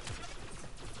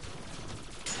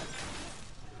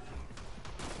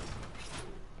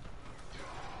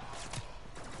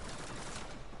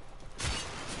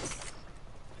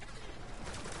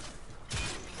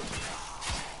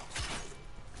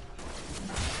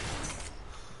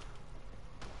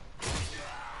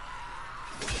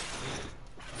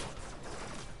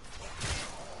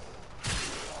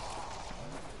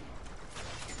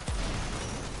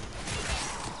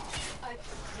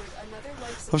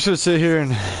 I'm just gonna sit here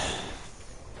and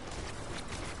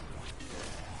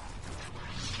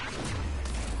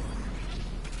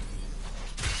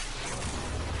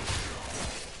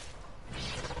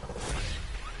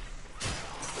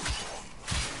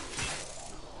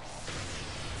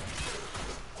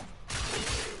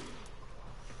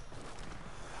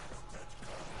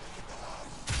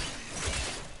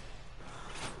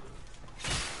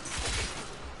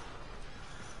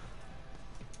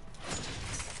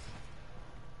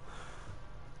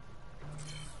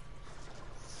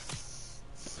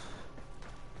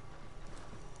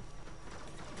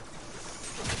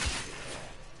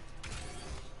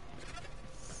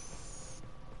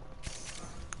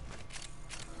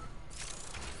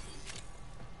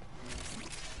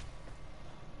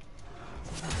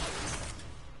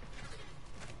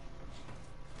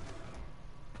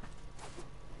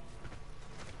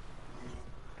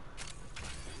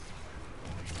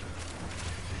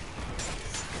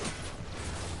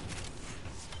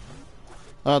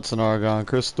that's an argon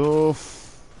crystal.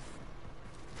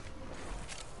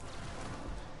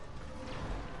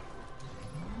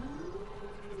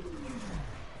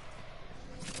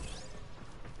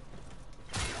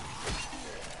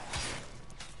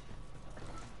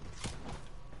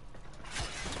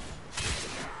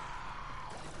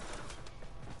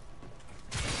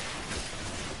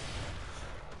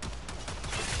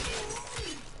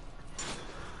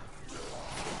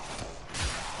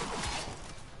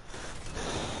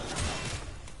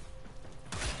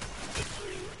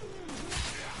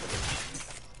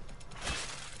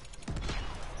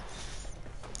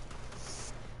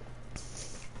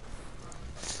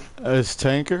 Is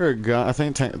tanker a gun? I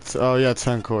think tank. Oh yeah,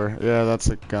 tankor. Yeah, that's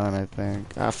a gun. I think.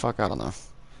 Ah, fuck. I don't know.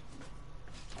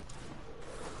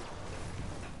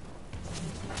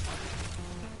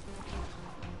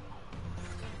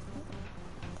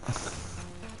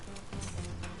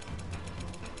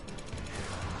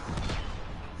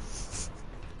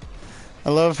 I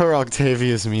love her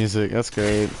Octavia's music. That's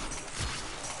great.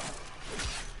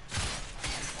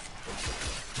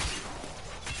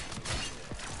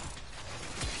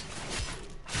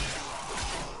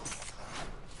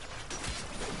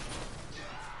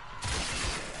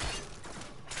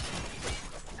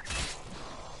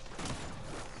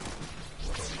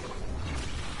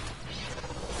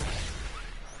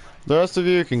 The rest of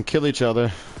you can kill each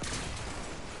other.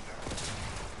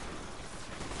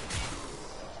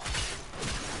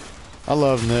 I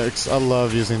love Nyx. I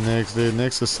love using Nyx, dude.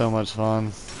 Nyx is so much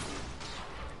fun.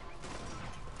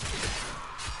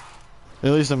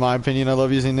 At least in my opinion, I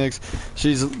love using Nyx.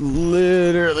 She's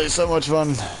literally so much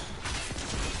fun.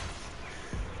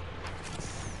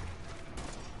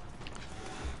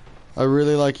 I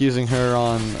really like using her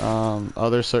on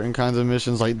other certain kinds of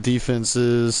missions, like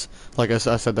defenses. Like I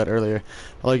said that earlier.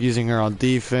 I like using her on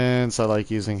defense. I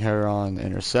like using her on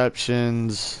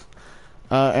interceptions.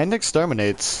 And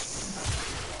exterminates.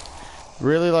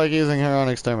 Really like using her on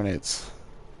exterminates.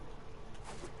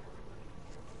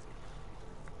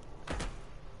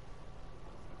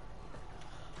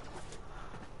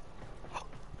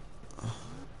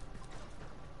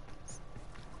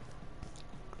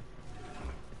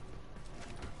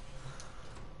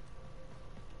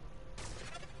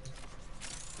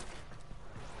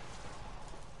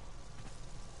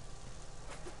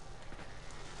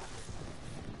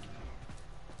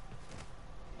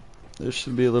 There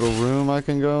should be a little room I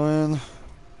can go in.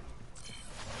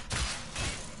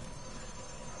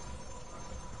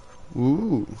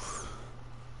 Ooh.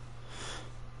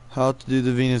 How to do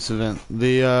the Venus event.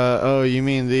 The oh, you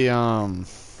mean the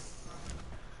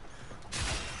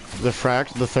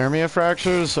Thermia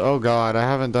fractures? Oh god, I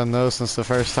haven't done those since the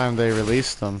first time they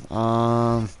released them.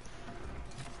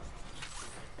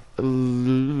 The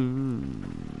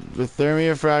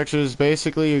thermia fractures,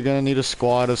 basically you're gonna need a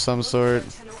squad of some sort.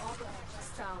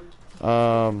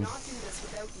 Um, Not do this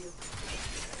without you.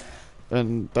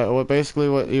 and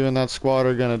what even that squad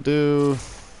are gonna do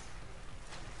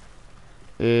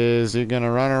is you're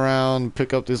gonna run around,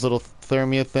 pick up these little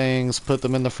thermia things, put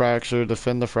them in the fracture,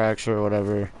 defend the fracture or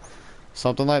whatever.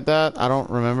 Something like that. I don't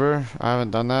remember. I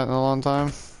haven't done that in a long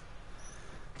time.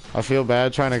 I feel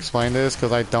bad trying to explain this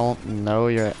because I don't know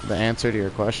the answer to your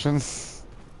question.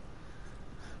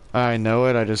 I know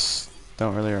it, I just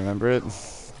don't really remember it.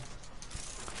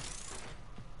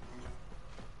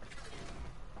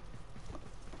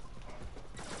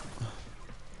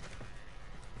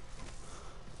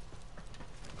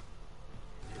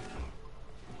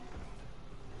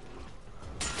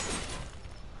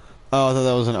 Oh, I thought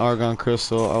that was an argon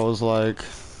crystal. I was like...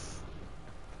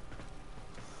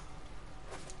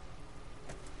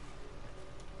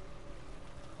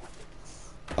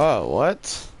 Oh,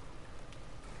 what?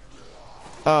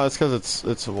 Oh, it's because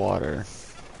it's water.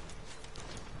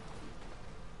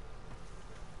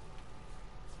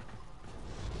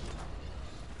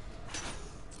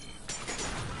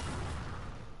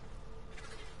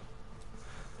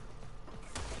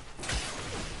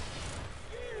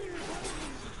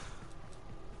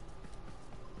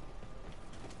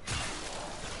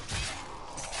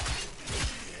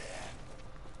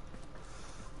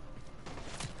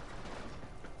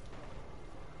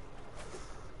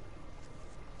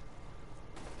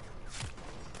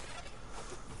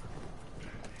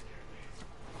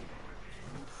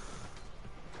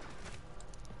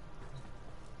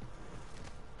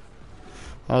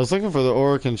 I was looking for the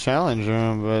Orokin challenge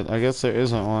room, but I guess there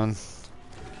isn't one.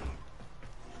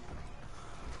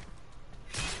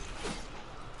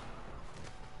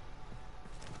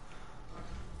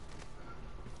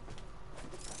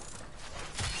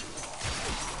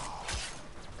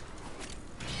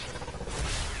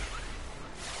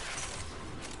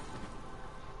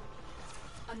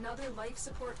 Another life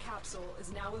support capsule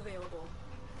is now available.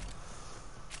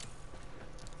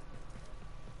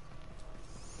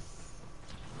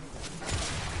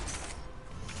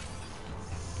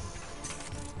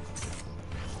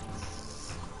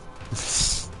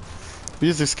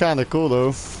 Music's kinda cool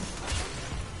though.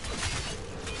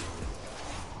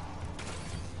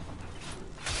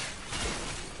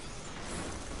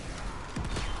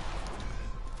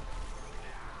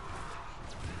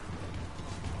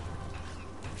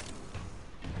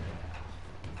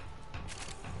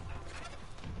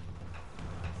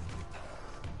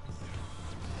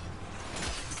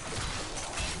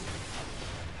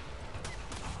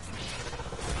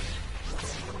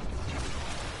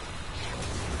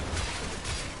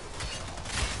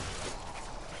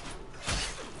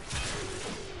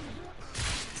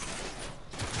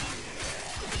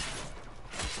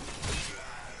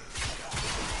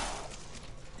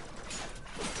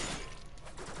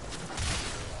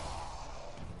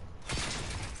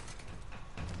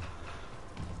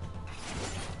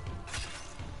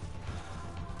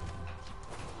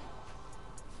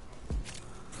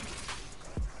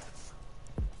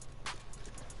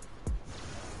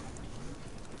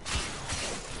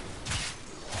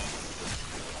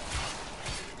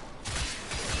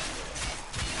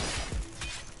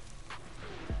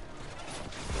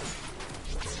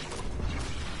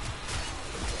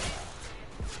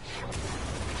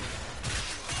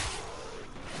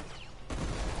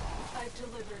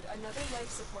 Another life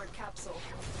support capsule.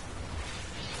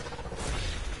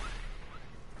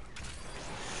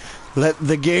 Let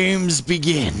the games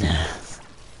begin.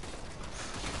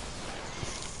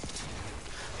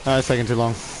 It's taking too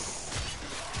long.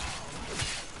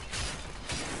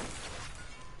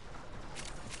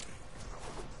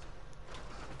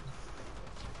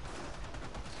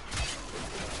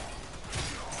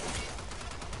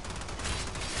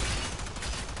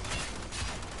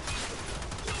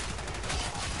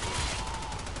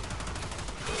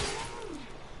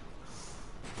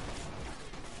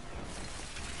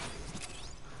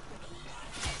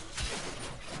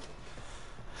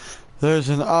 There's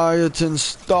an Iota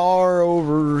star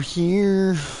over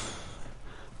here.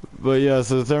 But yeah,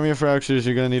 so the thermia fractures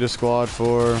you're gonna need a squad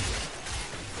for.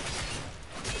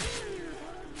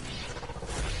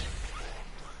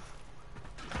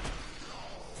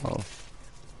 Oh.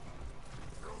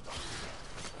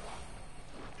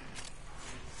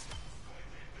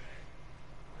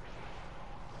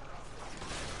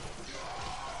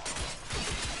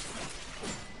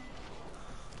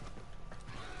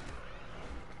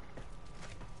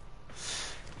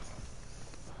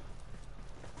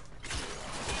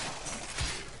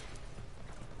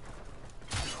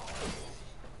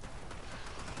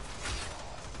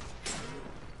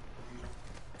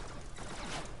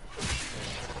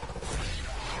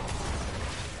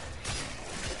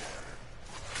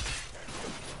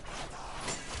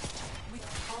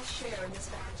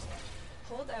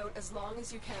 As long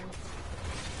as you can.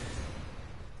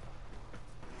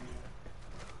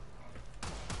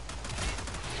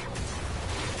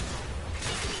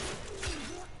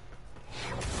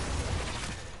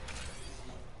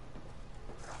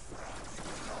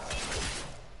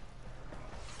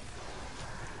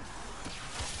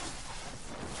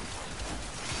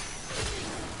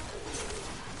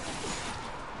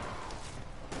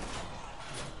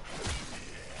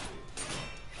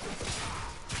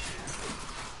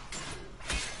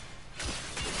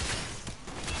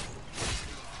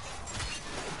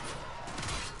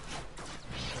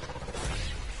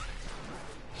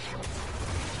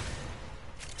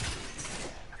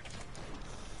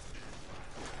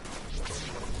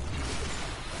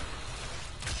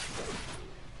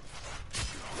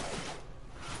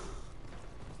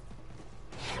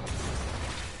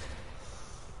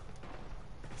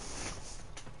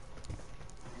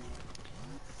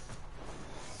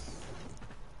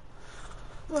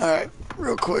 Alright,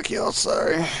 real quick, y'all,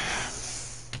 sorry.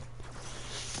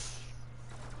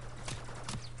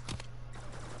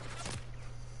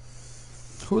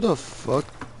 Who the fuck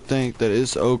think that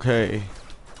it's okay?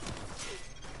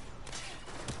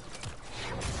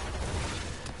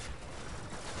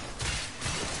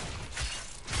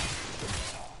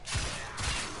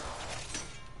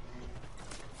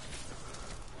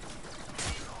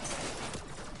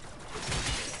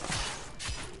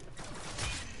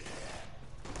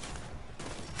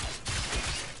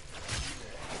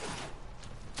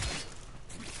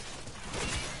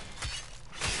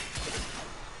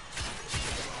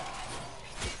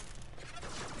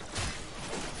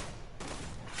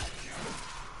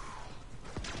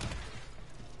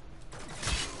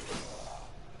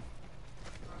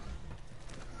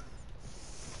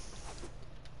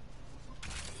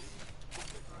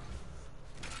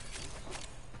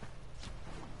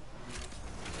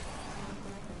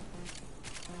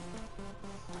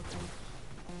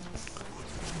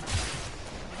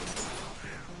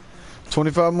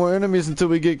 $25 more enemies until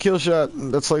we get kill shot.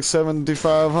 That's like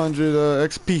 7,500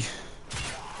 XP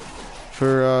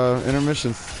for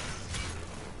intermission.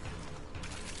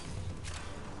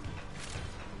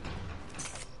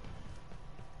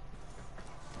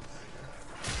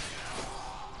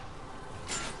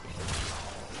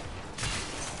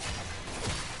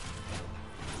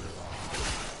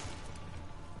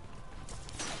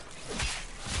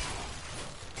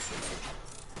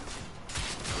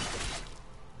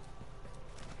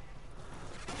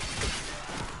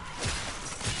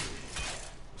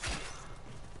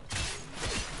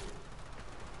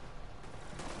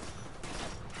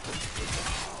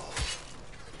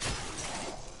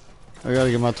 I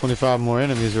gotta get my 25 more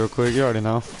enemies real quick, you already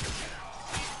know.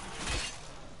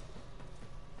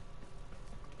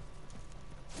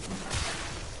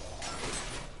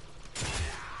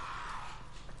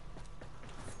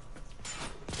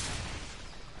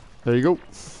 There you go.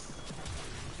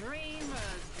 Dreamers,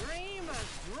 dreamers,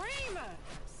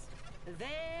 dreamers.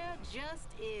 There just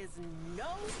is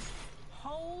no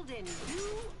holding you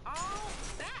all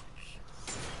back.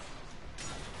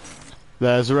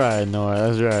 That's right, Nora,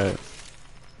 that's right.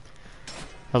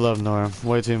 I love Nora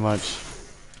way too much.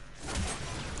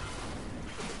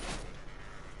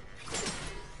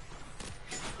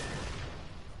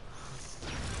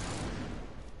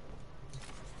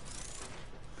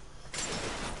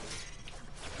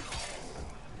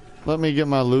 Let me get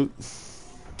my loot.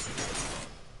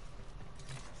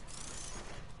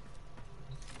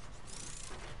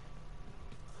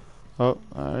 Oh,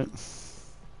 alright.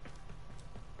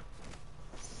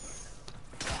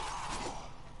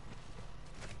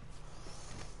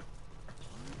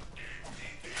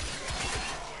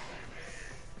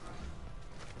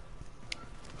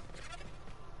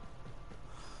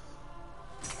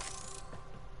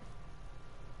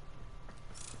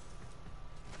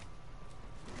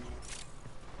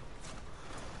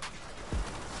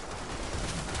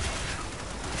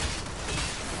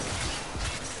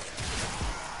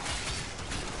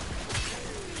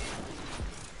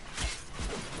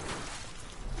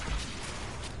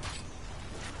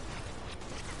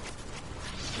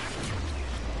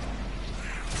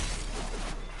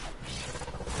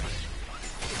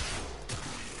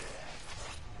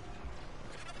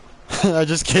 I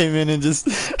just came in and just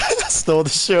stole the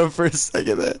show for a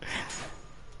second there.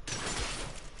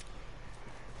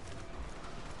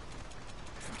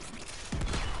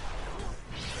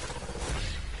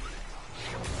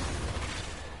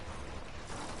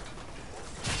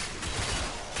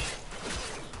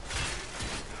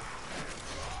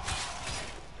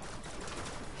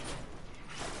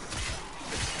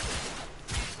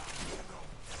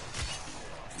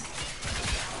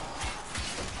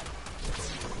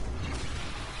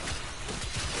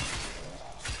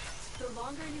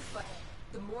 But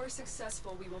the more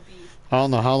successful we will be. I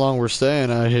don't know how long we're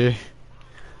staying out here.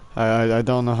 I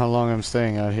don't know how long I'm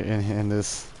staying out here in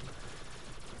this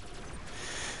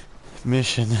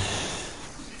mission.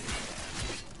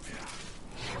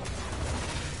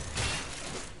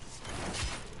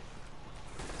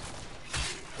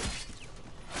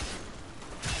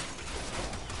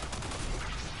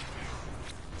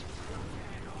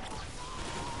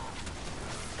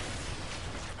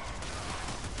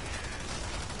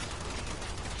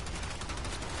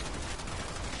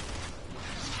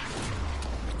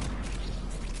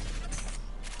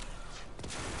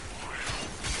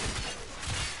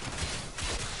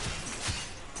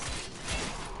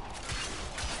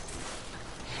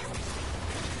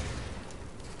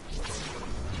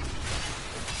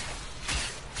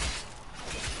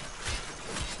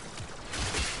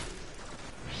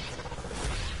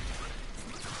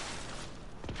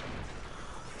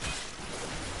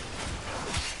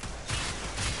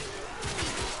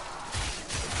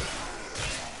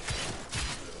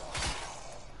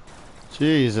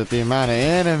 Jeez, at the amount of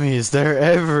enemies, they're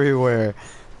everywhere.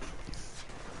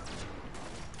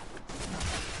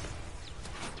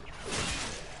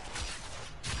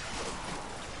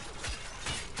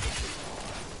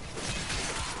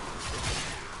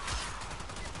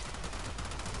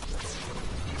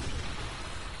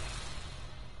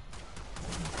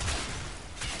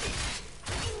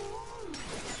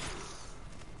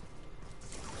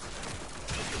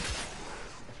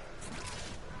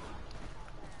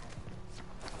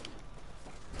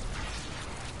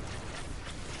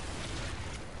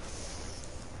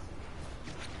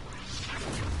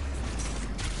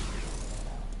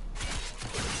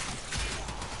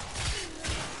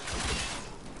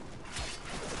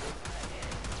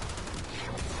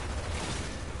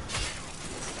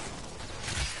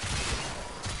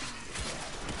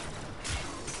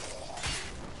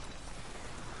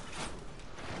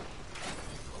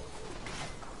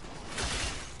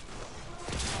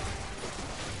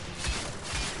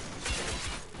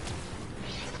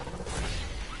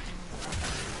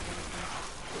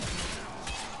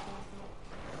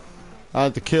 I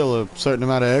had to kill a certain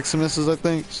amount of Eximuses, I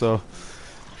think, so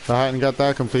I hadn't got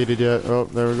that completed yet. Oh,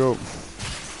 there we go.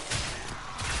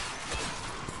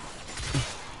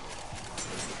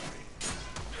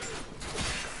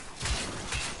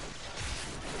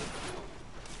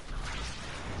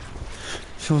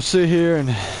 So we'll sit here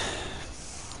and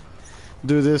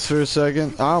do this for a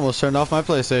second. I almost turned off my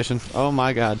PlayStation. Oh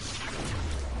my god.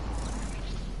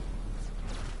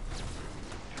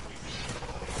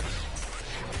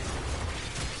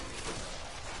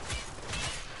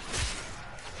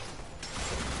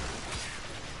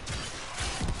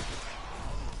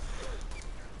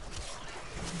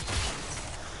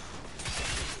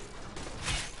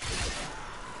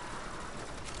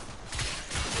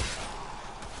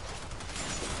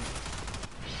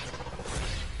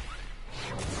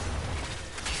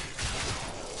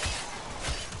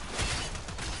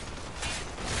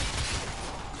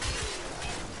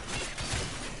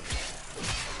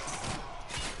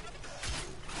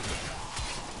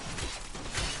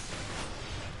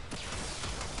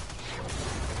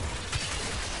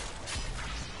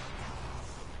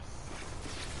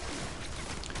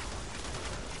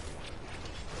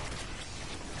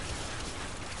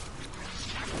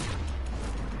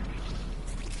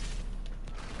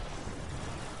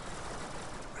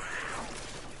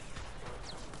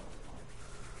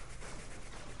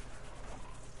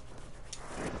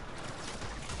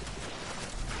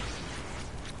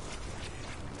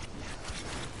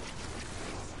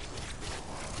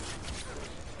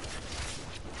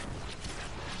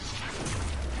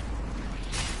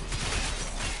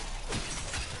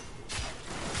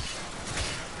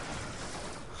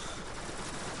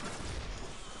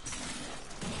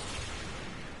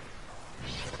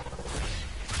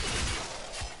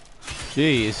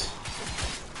 Jeez.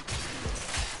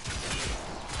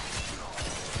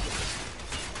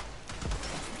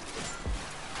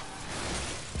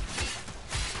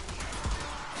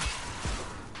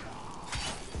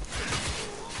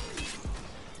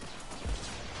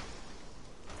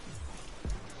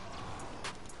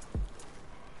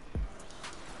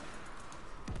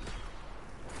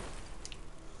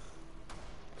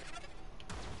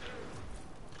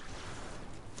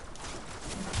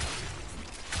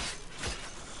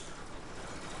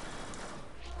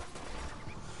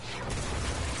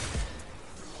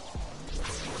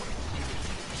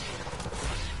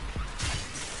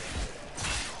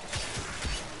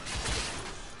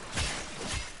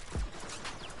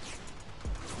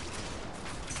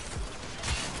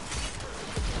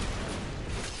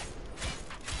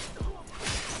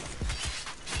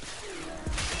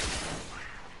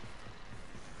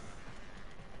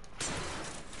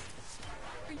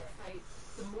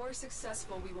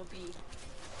 successful we will be.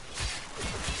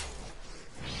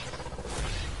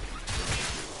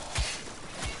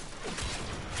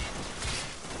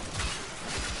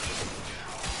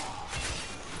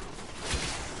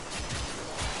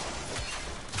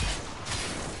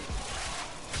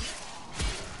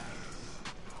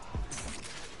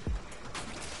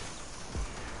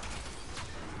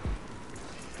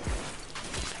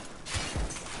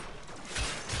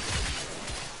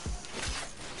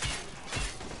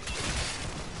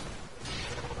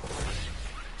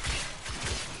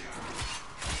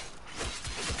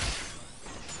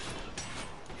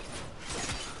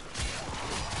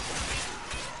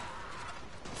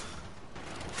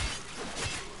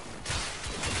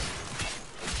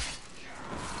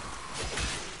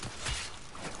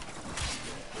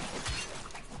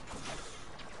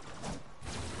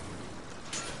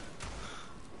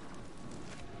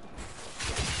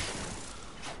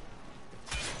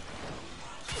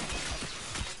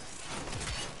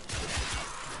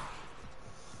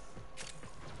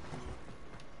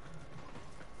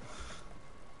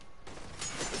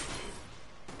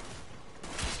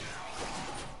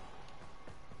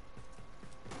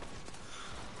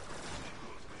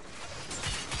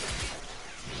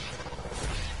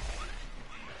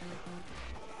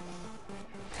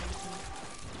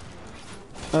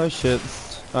 Oh shit.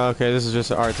 Oh, okay, this is just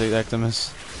an Arctic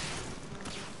Ectomus.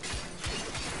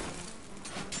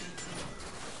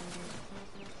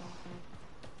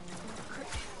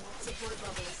 Support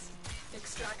levels.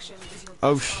 Extraction is your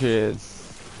Oh best shit.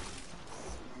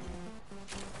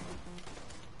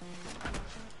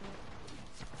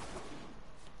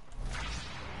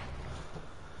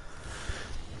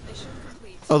 mission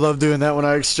complete. I love doing that when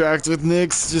I extract with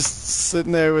Nyx, just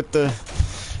sitting there with the...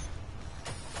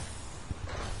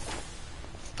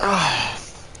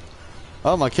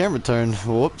 Oh, my camera turned.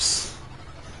 Whoops.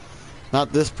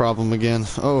 Not this problem again.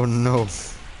 Oh no.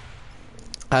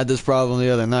 I had this problem the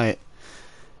other night.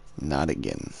 Not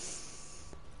again.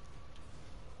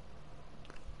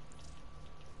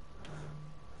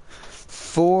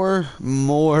 Four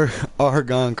more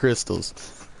argon crystals.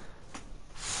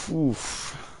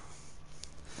 Oof.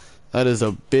 That is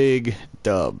a big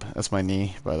dub. That's my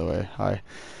knee, by the way. Hi.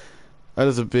 That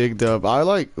is a big dub.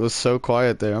 I was so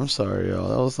quiet there. I'm sorry, y'all.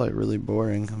 That was like really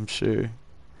boring, I'm sure.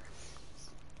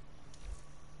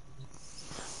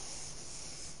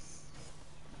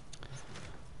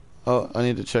 Oh, I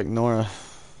need to check Nora.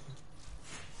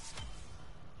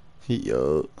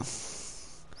 Yo.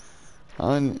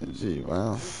 Gee,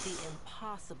 wow. With the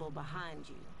impossible behind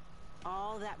you,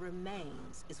 all that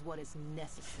remains is what is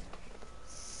necessary.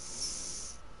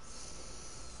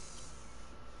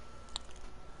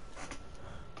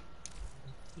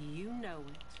 You know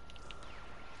it.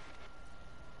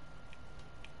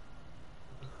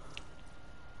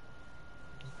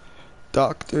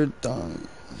 Dr. Don.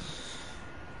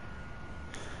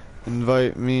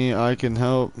 Invite me, I can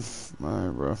help.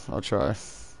 Alright, bro. I'll try.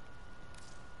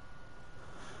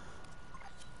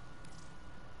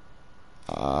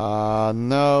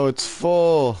 No, it's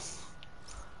full.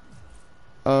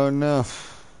 Oh no.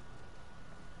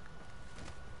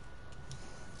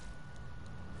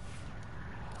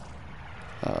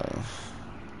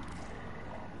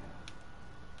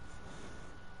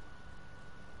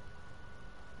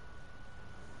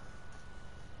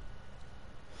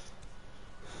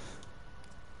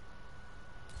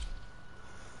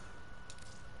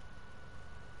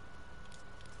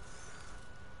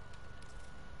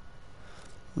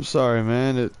 I'm sorry,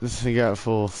 man. It got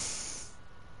full.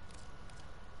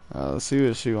 Let's see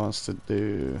what she wants to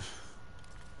do.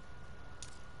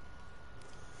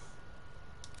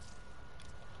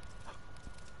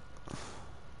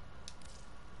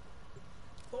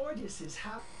 Ordis is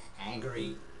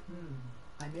angry.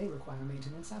 I may require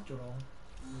maintenance after all.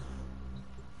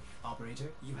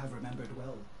 Operator, you have remembered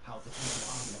well how the Temple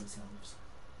arm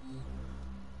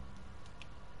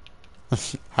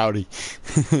themselves. Howdy.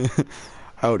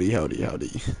 Howdy, howdy,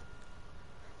 howdy.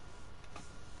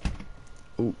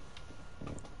 Ooh.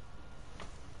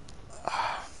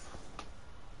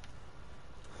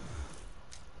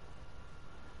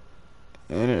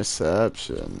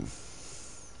 Interception.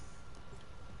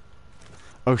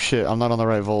 Oh shit, I'm not on the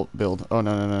right Volt build. Oh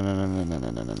no no no no no no no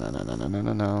no no no no no no no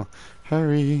no no.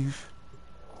 Hurry.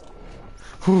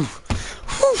 Whew.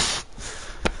 Whew.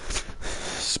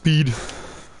 Speed.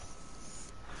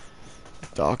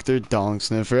 Dr. Dong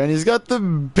Sniffer, and he's got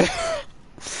the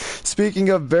Speaking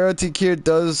of, Verity Kier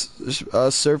does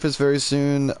surface very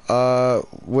soon.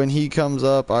 When he comes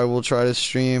up, I will try to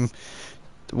stream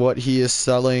what he is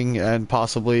selling and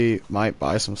possibly might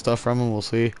buy some stuff from him. We'll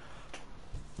see.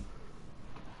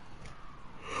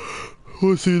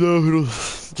 We'll see though. It'll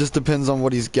just depends on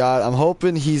what he's got. I'm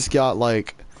hoping he's got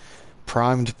like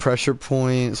primed pressure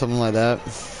point, something like that.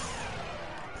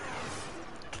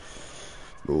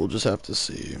 But we'll just have to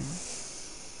see.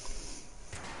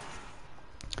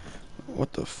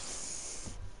 What the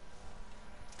f...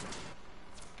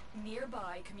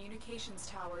 Nearby communications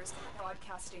towers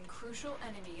broadcasting crucial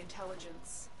enemy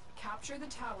intelligence. Capture the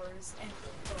towers and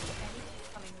decode any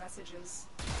incoming messages.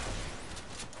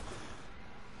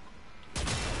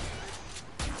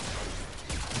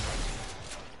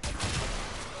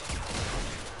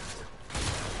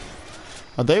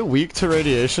 Are they weak to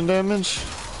radiation damage?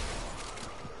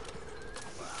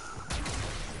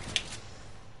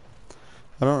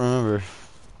 I don't remember.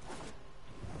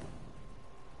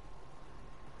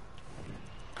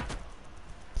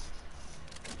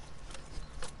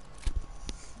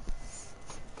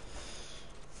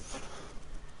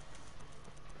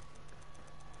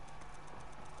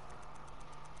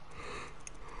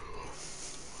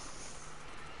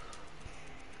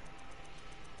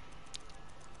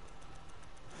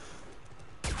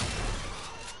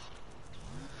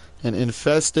 An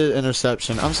infested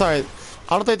interception. I'm sorry,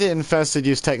 I don't think the infested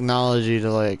use technology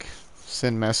to like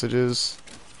send messages.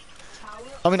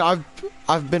 I mean,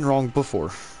 I've been wrong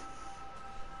before.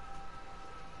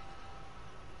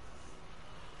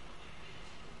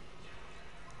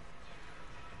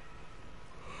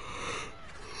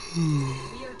 We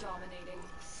are dominating.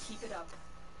 Keep it up.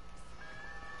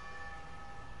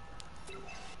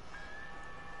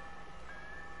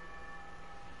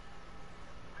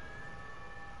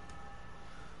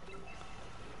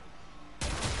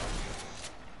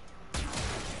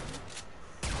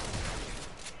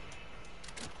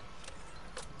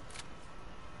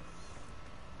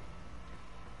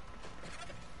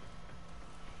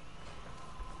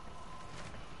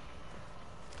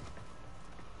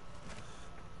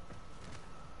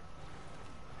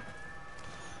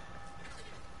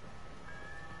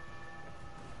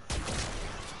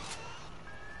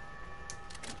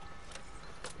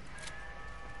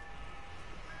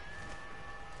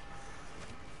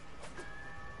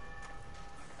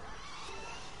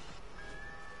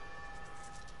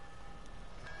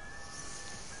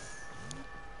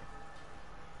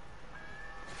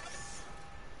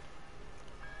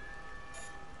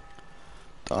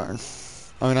 Darn.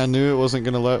 I mean, I knew it wasn't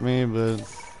gonna let me, but...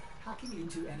 Hacking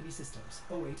into enemy systems.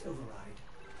 Await override.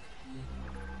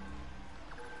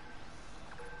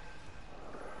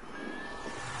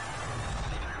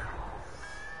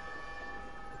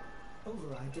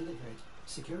 Override delivered.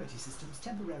 Security systems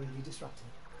temporarily disrupted.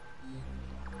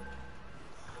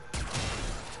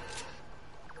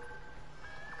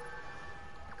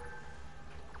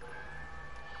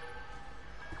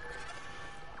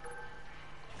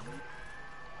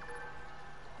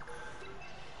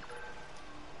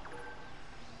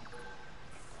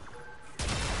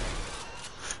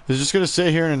 Is just gonna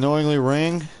sit here and annoyingly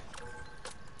ring?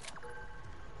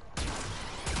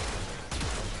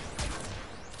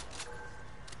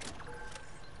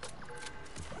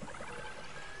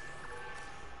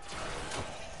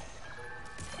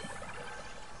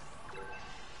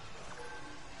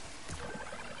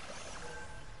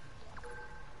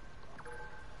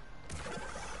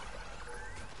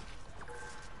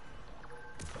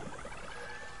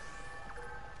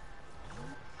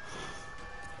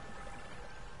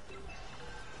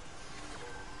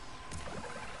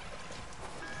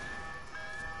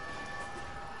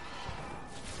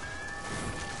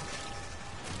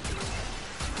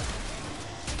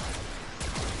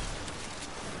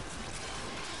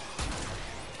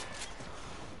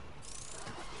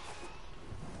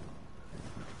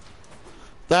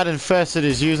 That infested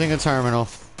is using a terminal.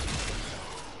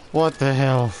 What the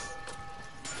hell?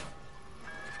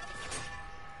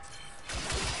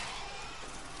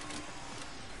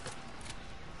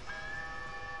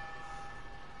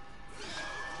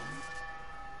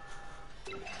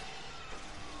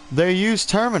 They use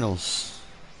terminals.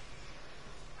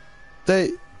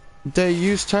 They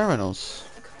use terminals.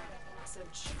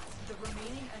 Message. The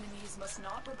remaining enemies must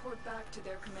not report back to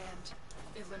their command.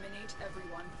 Eliminate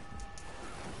everyone.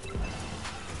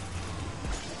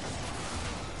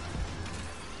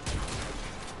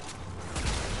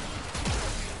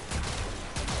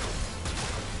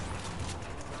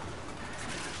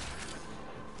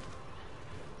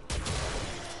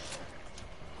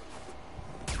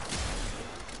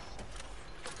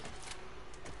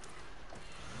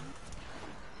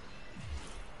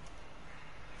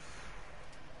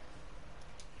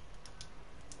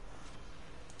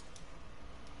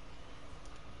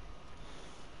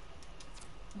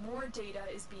 More data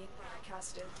is being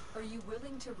broadcasted. Are you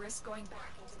willing to risk going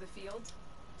back into the field.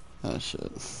 Oh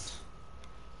shit.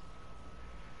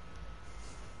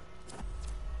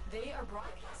 They are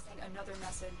broadcasting another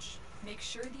message. Make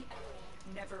sure the enemy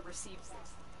never receives it.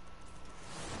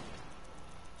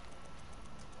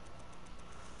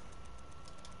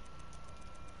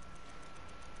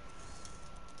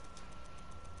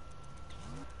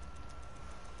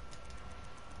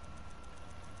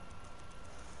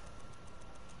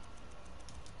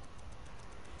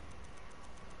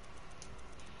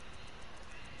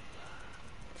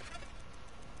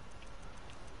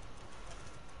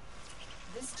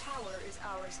 This tower is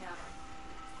ours now.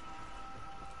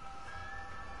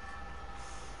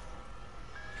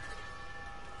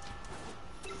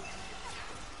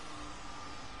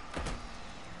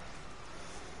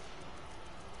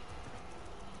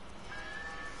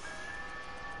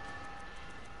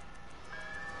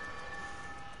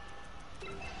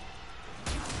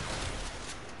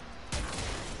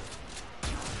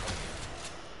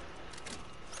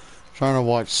 Trying to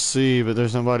watch C, but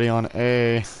there's nobody on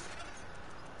A.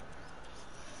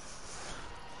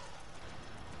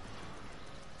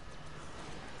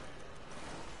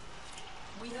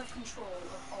 We have control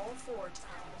of all 4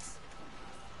 towers.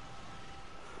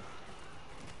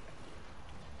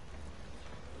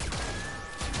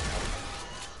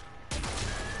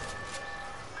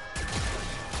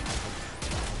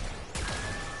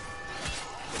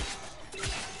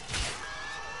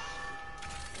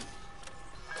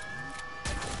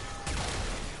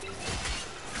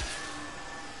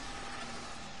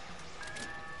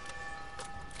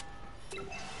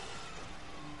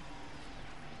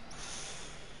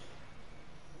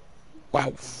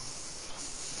 Wow.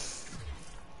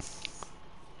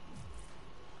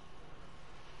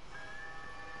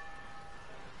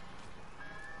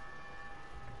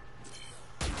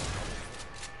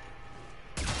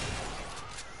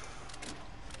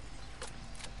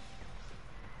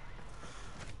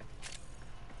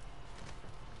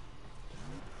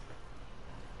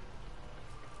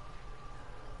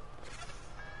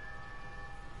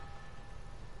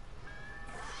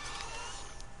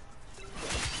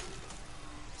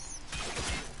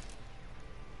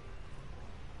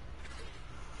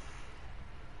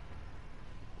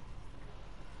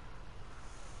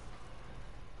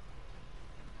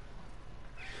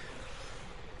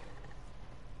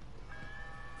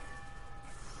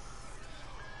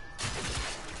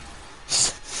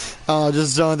 Oh,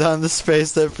 just zoned out in the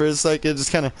space there for a second,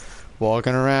 just kind of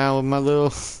walking around with my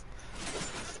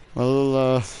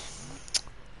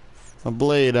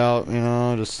blade out, you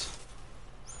know, just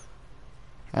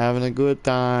having a good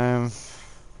time.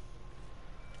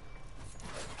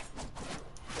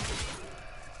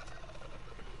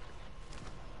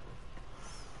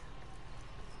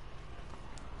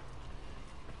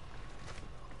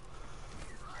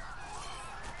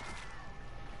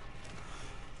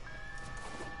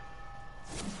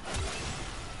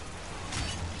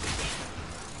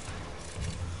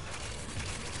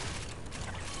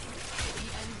 The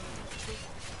enemy has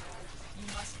taken the tower. You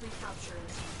must recapture it.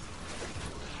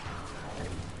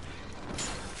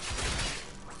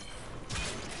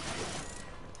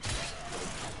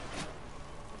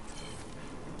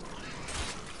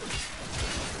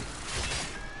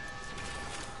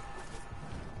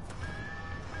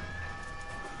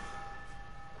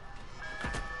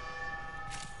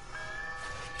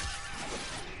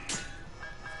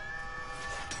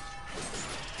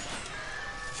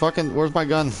 Fucking, where's my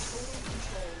gun? Total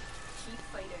control. Keep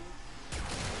fighting.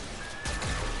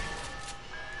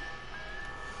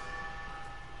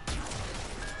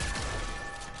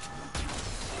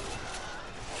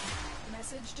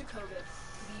 Message decoded.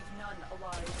 Leave none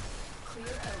alive. Clear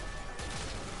out.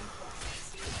 New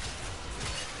quests.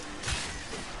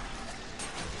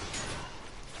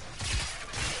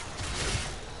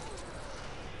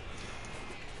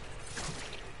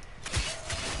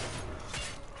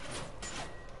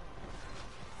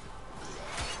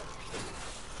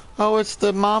 Oh, it's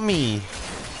the mommy.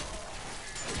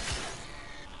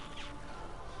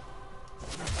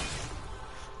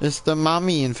 It's the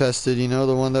mommy infested, you know,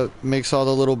 the one that makes all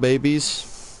the little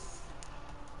babies.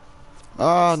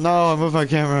 Oh no, I moved my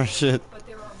camera, shit. But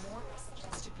there are more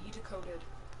messages to be decoded.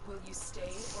 Will you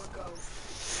stay or go?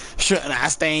 Should I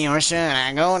stay or should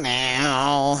I go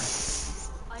now?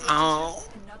 I have Oh.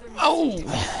 detected another message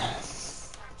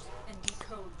Oh. and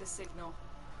decode the signal.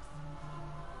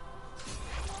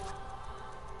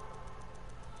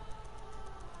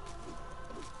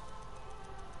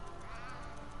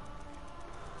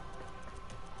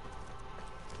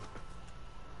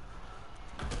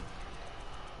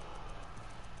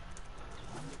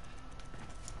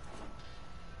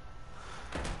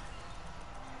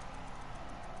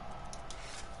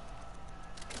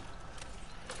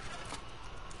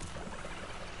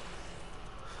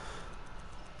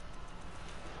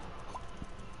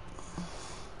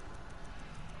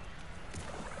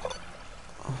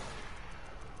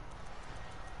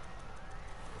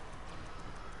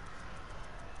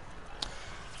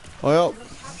 Well, You have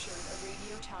captured a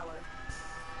radio tower.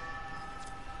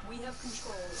 We have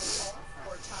control of all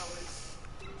 4 towers.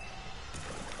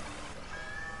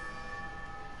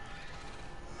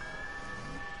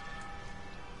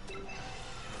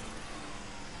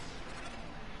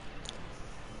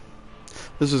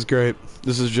 this is great.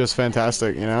 This is just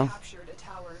fantastic, you know? Captured a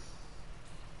tower.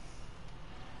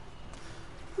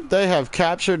 They have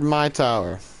captured my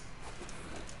tower.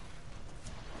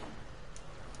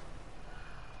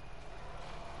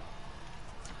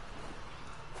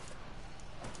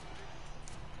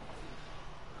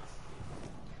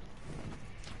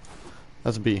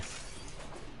 That's B.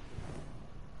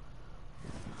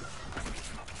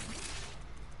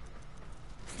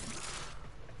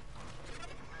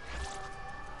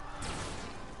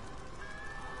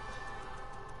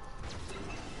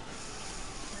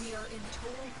 We are in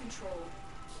total control.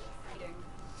 Fighting.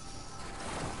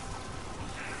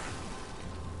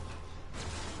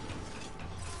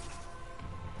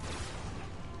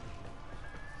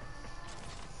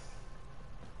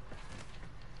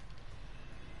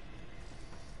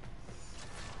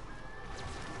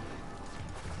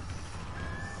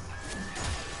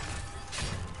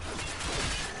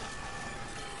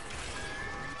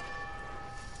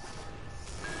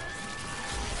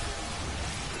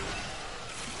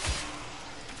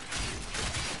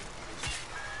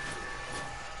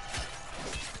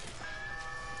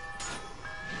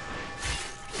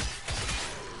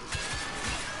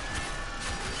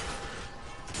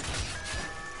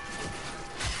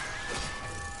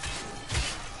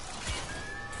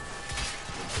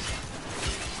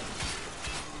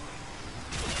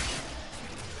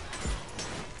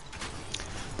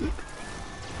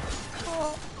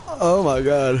 Oh my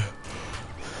god.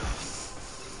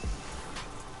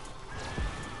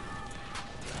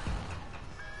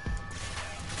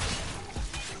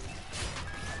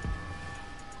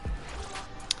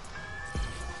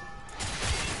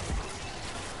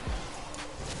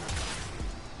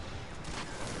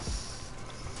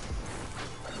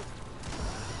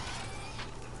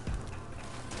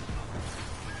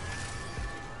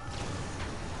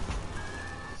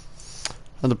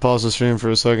 I had to pause the stream for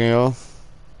a second, y'all.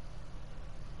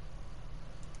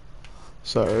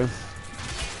 Sorry.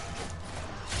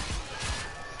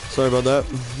 Sorry about that.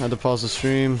 I had to pause the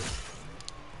stream.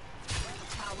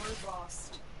 Tower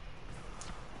lost.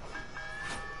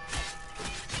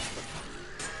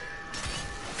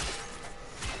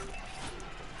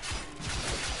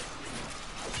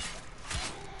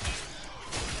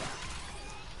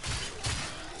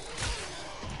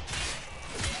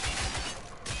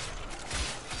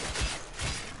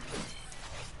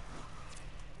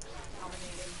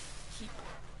 Dominating. Keep.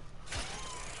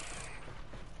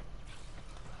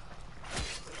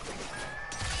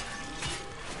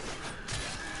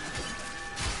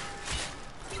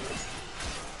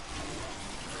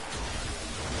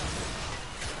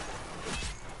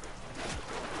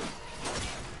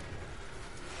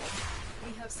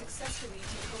 We have successfully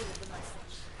decoded the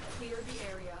message. Clear the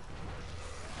area.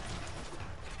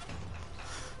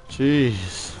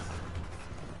 Jeez.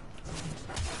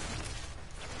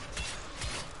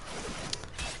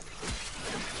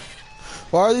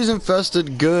 Why are these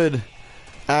infested good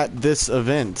at this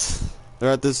event? Or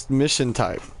at this mission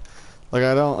type? Like,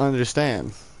 I don't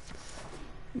understand.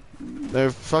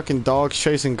 They're fucking dogs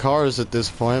chasing cars at this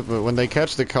point, but when they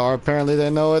catch the car, apparently they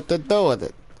know what to do with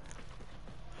it.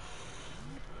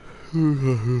 The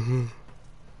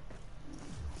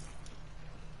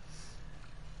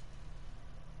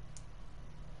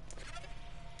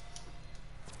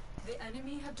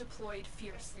enemy have deployed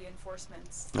fierce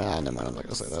reinforcements. Ah, never mind, I'm not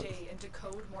gonna say that. Stay and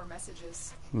decode more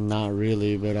messages. Not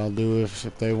really, but I'll do if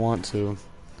they want to.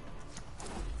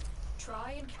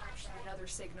 Try and capture another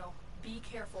signal. Be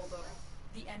careful though.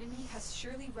 The enemy has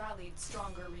surely rallied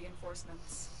stronger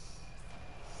reinforcements.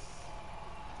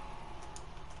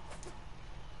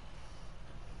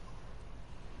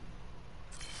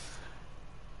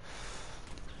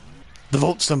 The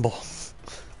vote symbol.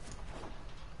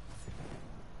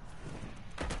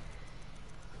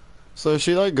 So is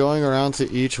she like going around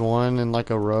to each one in like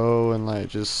a row and like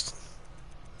just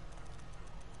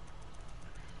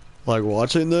like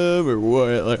watching them or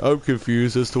what? Like I'm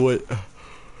confused as to what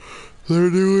they're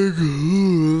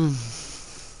doing.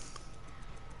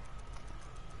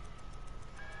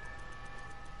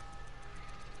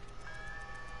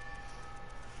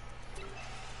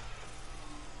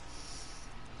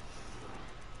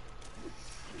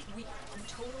 We are in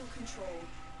total control.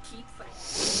 Keep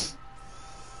fighting.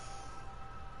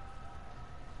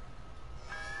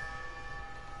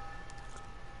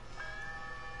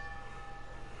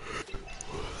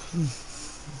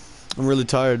 I'm really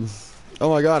tired. Oh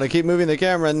my god, I keep moving the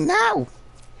camera. No!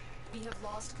 We have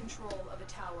lost control of a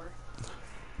tower.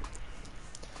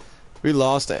 We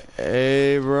lost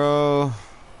A, bro.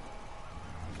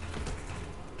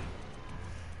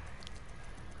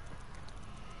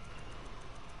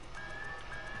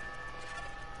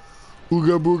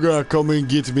 Ooga booga, come and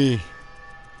get me.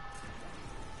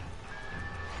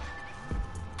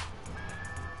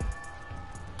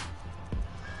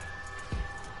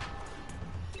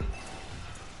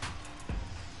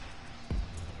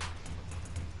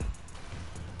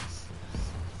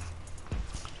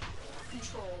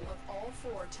 Control of all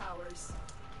 4 towers.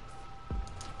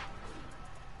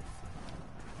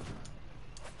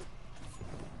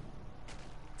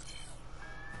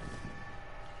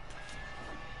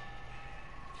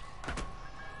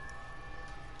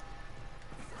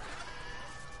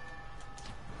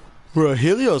 Bro,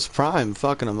 Helios Prime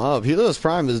fucking him up. Helios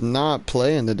Prime is not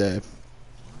playing today.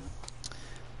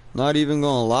 Not even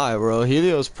gonna lie, bro.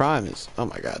 Helios Prime is... Oh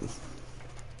my god.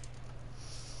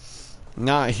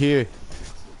 Not here.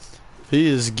 He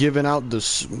is giving out the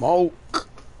smoke.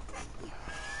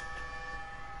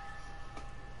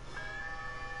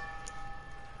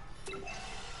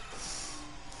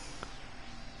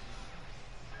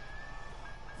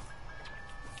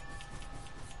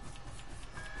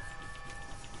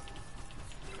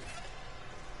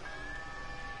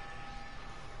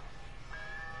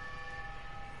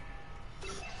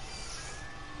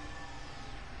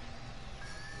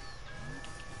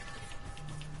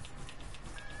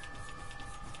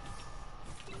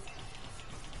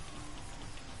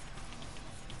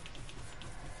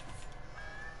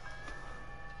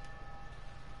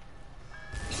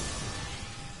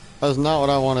 That's not what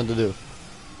I wanted to do.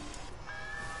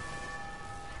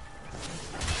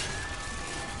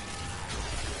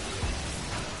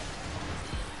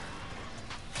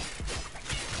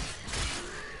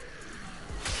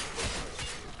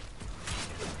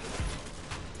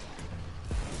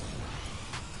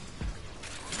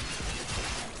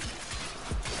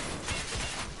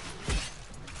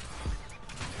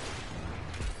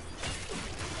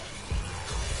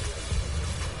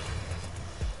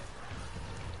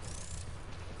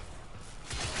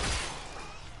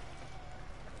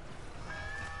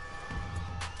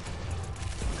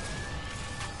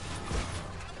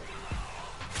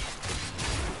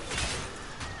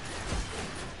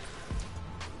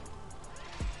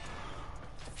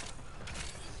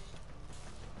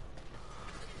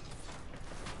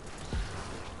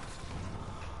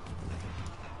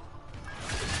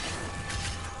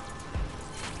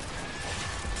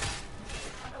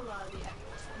 Allow the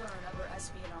enemies to learn of our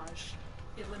espionage.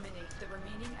 Eliminate the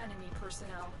remaining enemy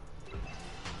personnel.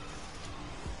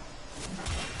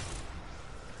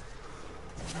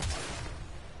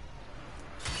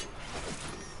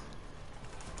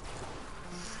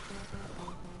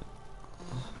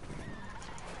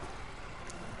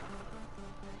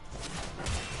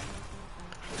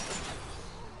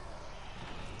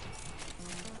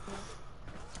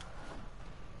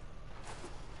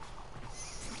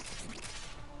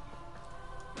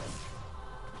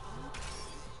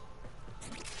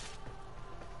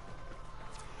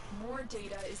 More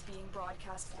data is being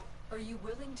broadcast. Are you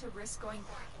willing to risk going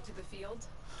to the field?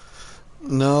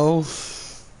 No.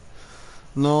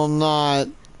 No, I'm not.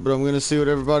 But I'm gonna see what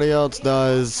everybody else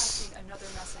does. Broadcasting another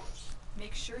message.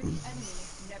 Make sure the enemy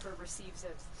never receives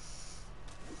it.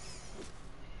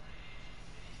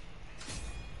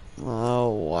 Oh,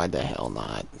 why the hell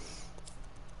not?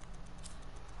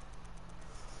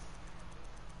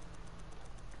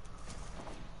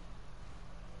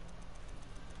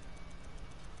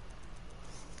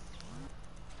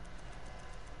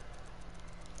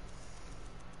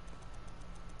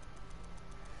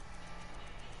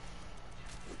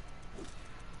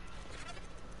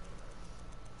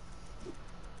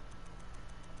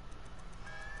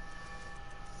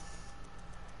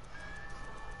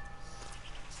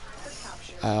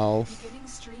 Ow. Beginning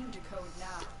stream decode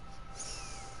now.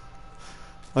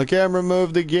 My camera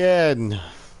moved again.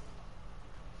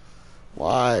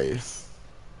 Why?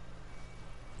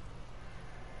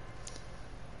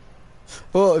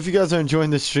 Well, if you guys are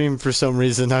enjoying the stream for some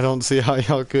reason, I don't see how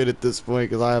y'all could at this point,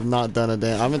 because I have not done a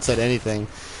damn. I haven't said anything.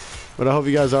 But I hope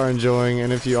you guys are enjoying,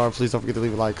 and if you are, please don't forget to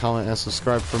leave a like, comment, and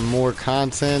subscribe for more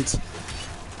content.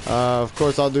 Of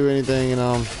course, I'll do anything, you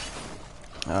know.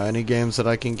 Any games that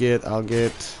I can get, I'll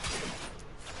get.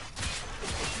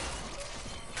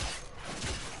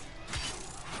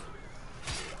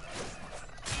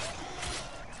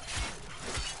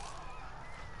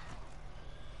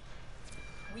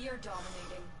 We are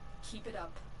dominating. Keep it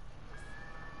up.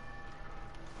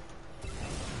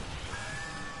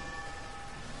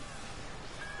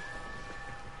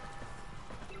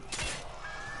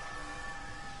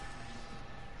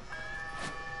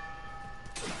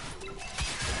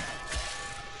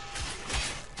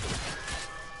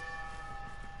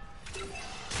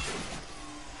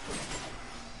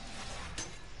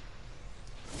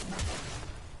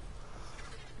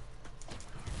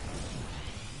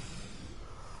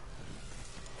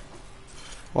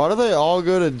 Why do they all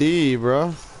go to D,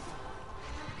 bro?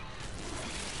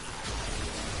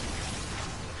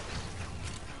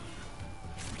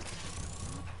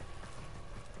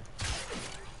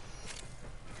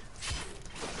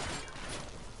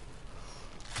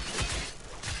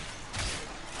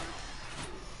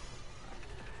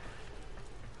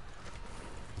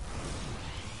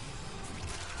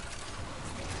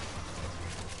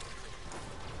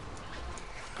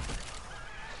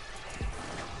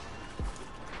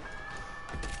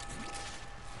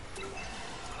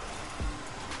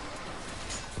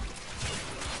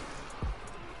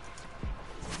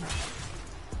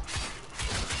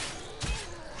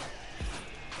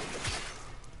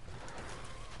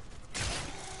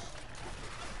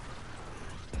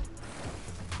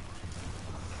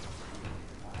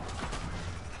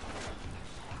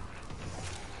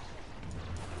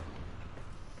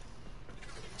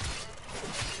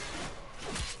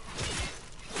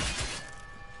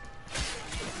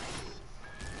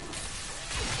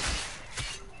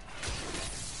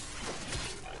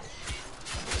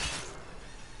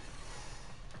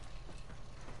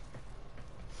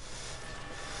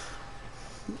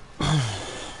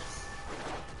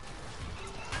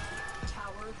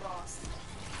 Tower lost.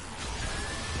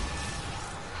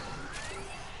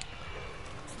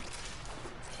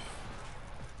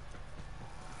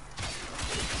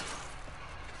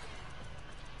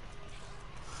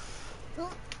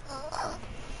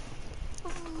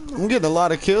 I'm getting a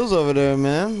lot of kills over there,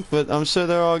 man. But I'm sure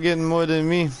they're all getting more than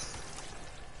me.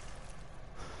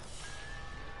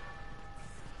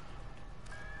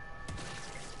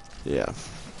 Yeah.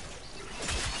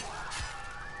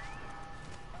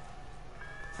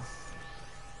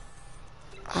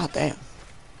 Oh, damn.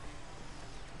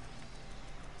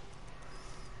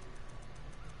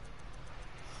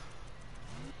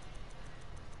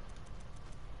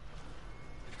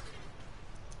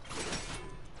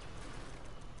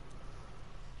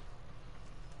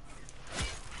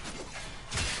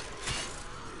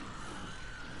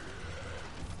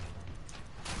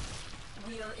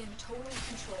 We are in total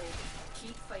control.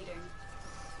 Keep fighting.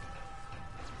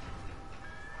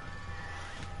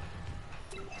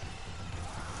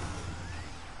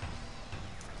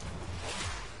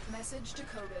 Message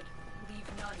decoded. Leave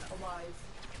none alive.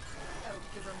 Out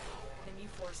the enemy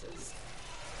forces.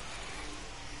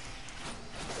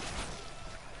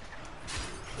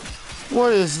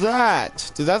 What is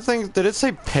that? Did it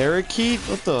say parakeet?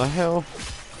 What the hell?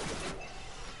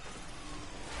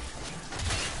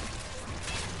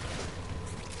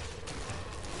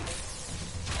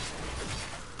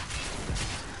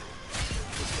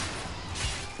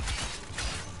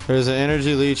 There's an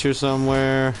energy leecher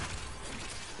somewhere.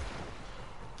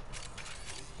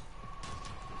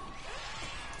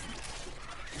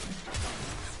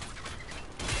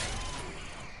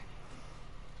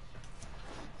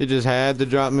 You just had to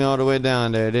drop me all the way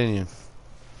down there, didn't you?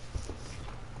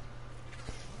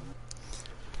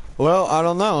 Well, I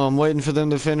don't know. I'm waiting for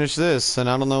them to finish this, and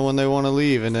I don't know when they want to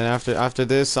leave. And then after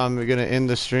this, I'm gonna end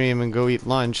the stream and go eat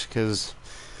lunch, because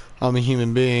I'm a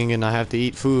human being and I have to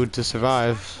eat food to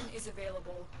survive. Extraction is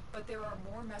available, but there are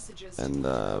more messages to And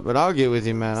but I'll get with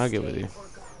you, man. I'll get with stay you. or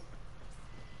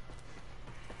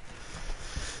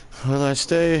go. Will I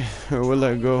stay or will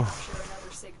I go? Capture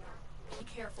another signal. Be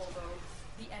careful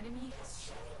though. The enemy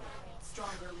has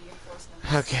stronger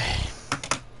reinforcements. Okay.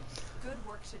 Good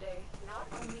work today. Not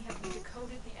only have we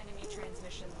decoded the enemy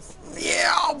transmissions.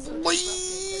 Yeah, boy.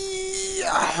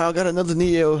 I got another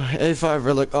Neo A5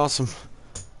 relic. Awesome.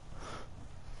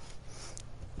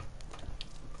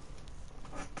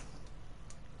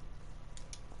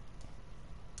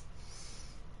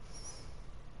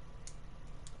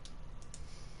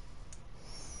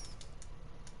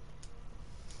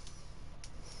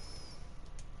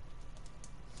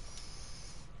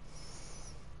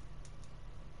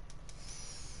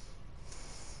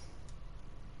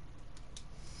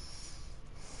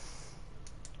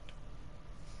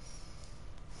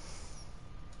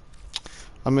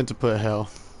 I meant to put hell.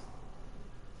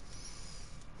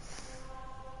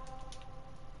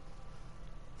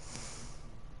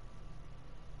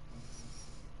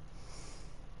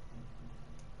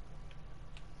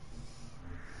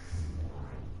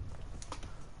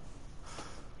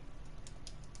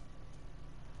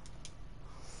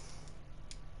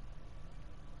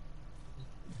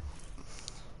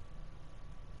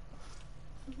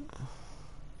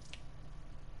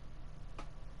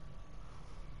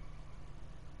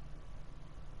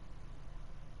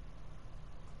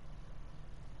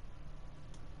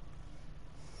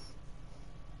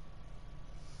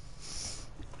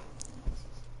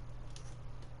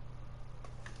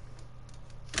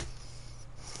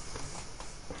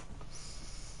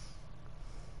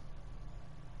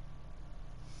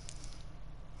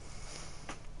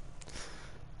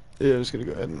 Yeah, I'm just gonna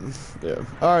go ahead and yeah.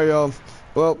 All right, y'all.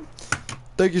 Well,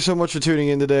 thank you so much for tuning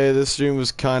in today. This stream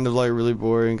was kind of like really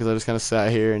boring because I just kind of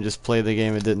sat here and just played the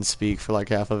game and didn't speak for like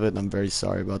half of it, and I'm very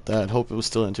sorry about that. Hope it was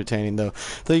still entertaining though.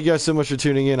 Thank you guys so much for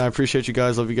tuning in. I appreciate you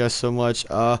guys. Love you guys so much.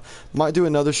 Might do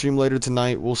another stream later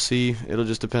tonight. We'll see. It'll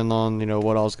just depend on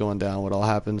what all's going down, what all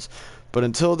happens. But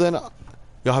until then,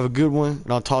 y'all have a good one,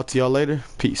 and I'll talk to y'all later.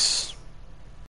 Peace.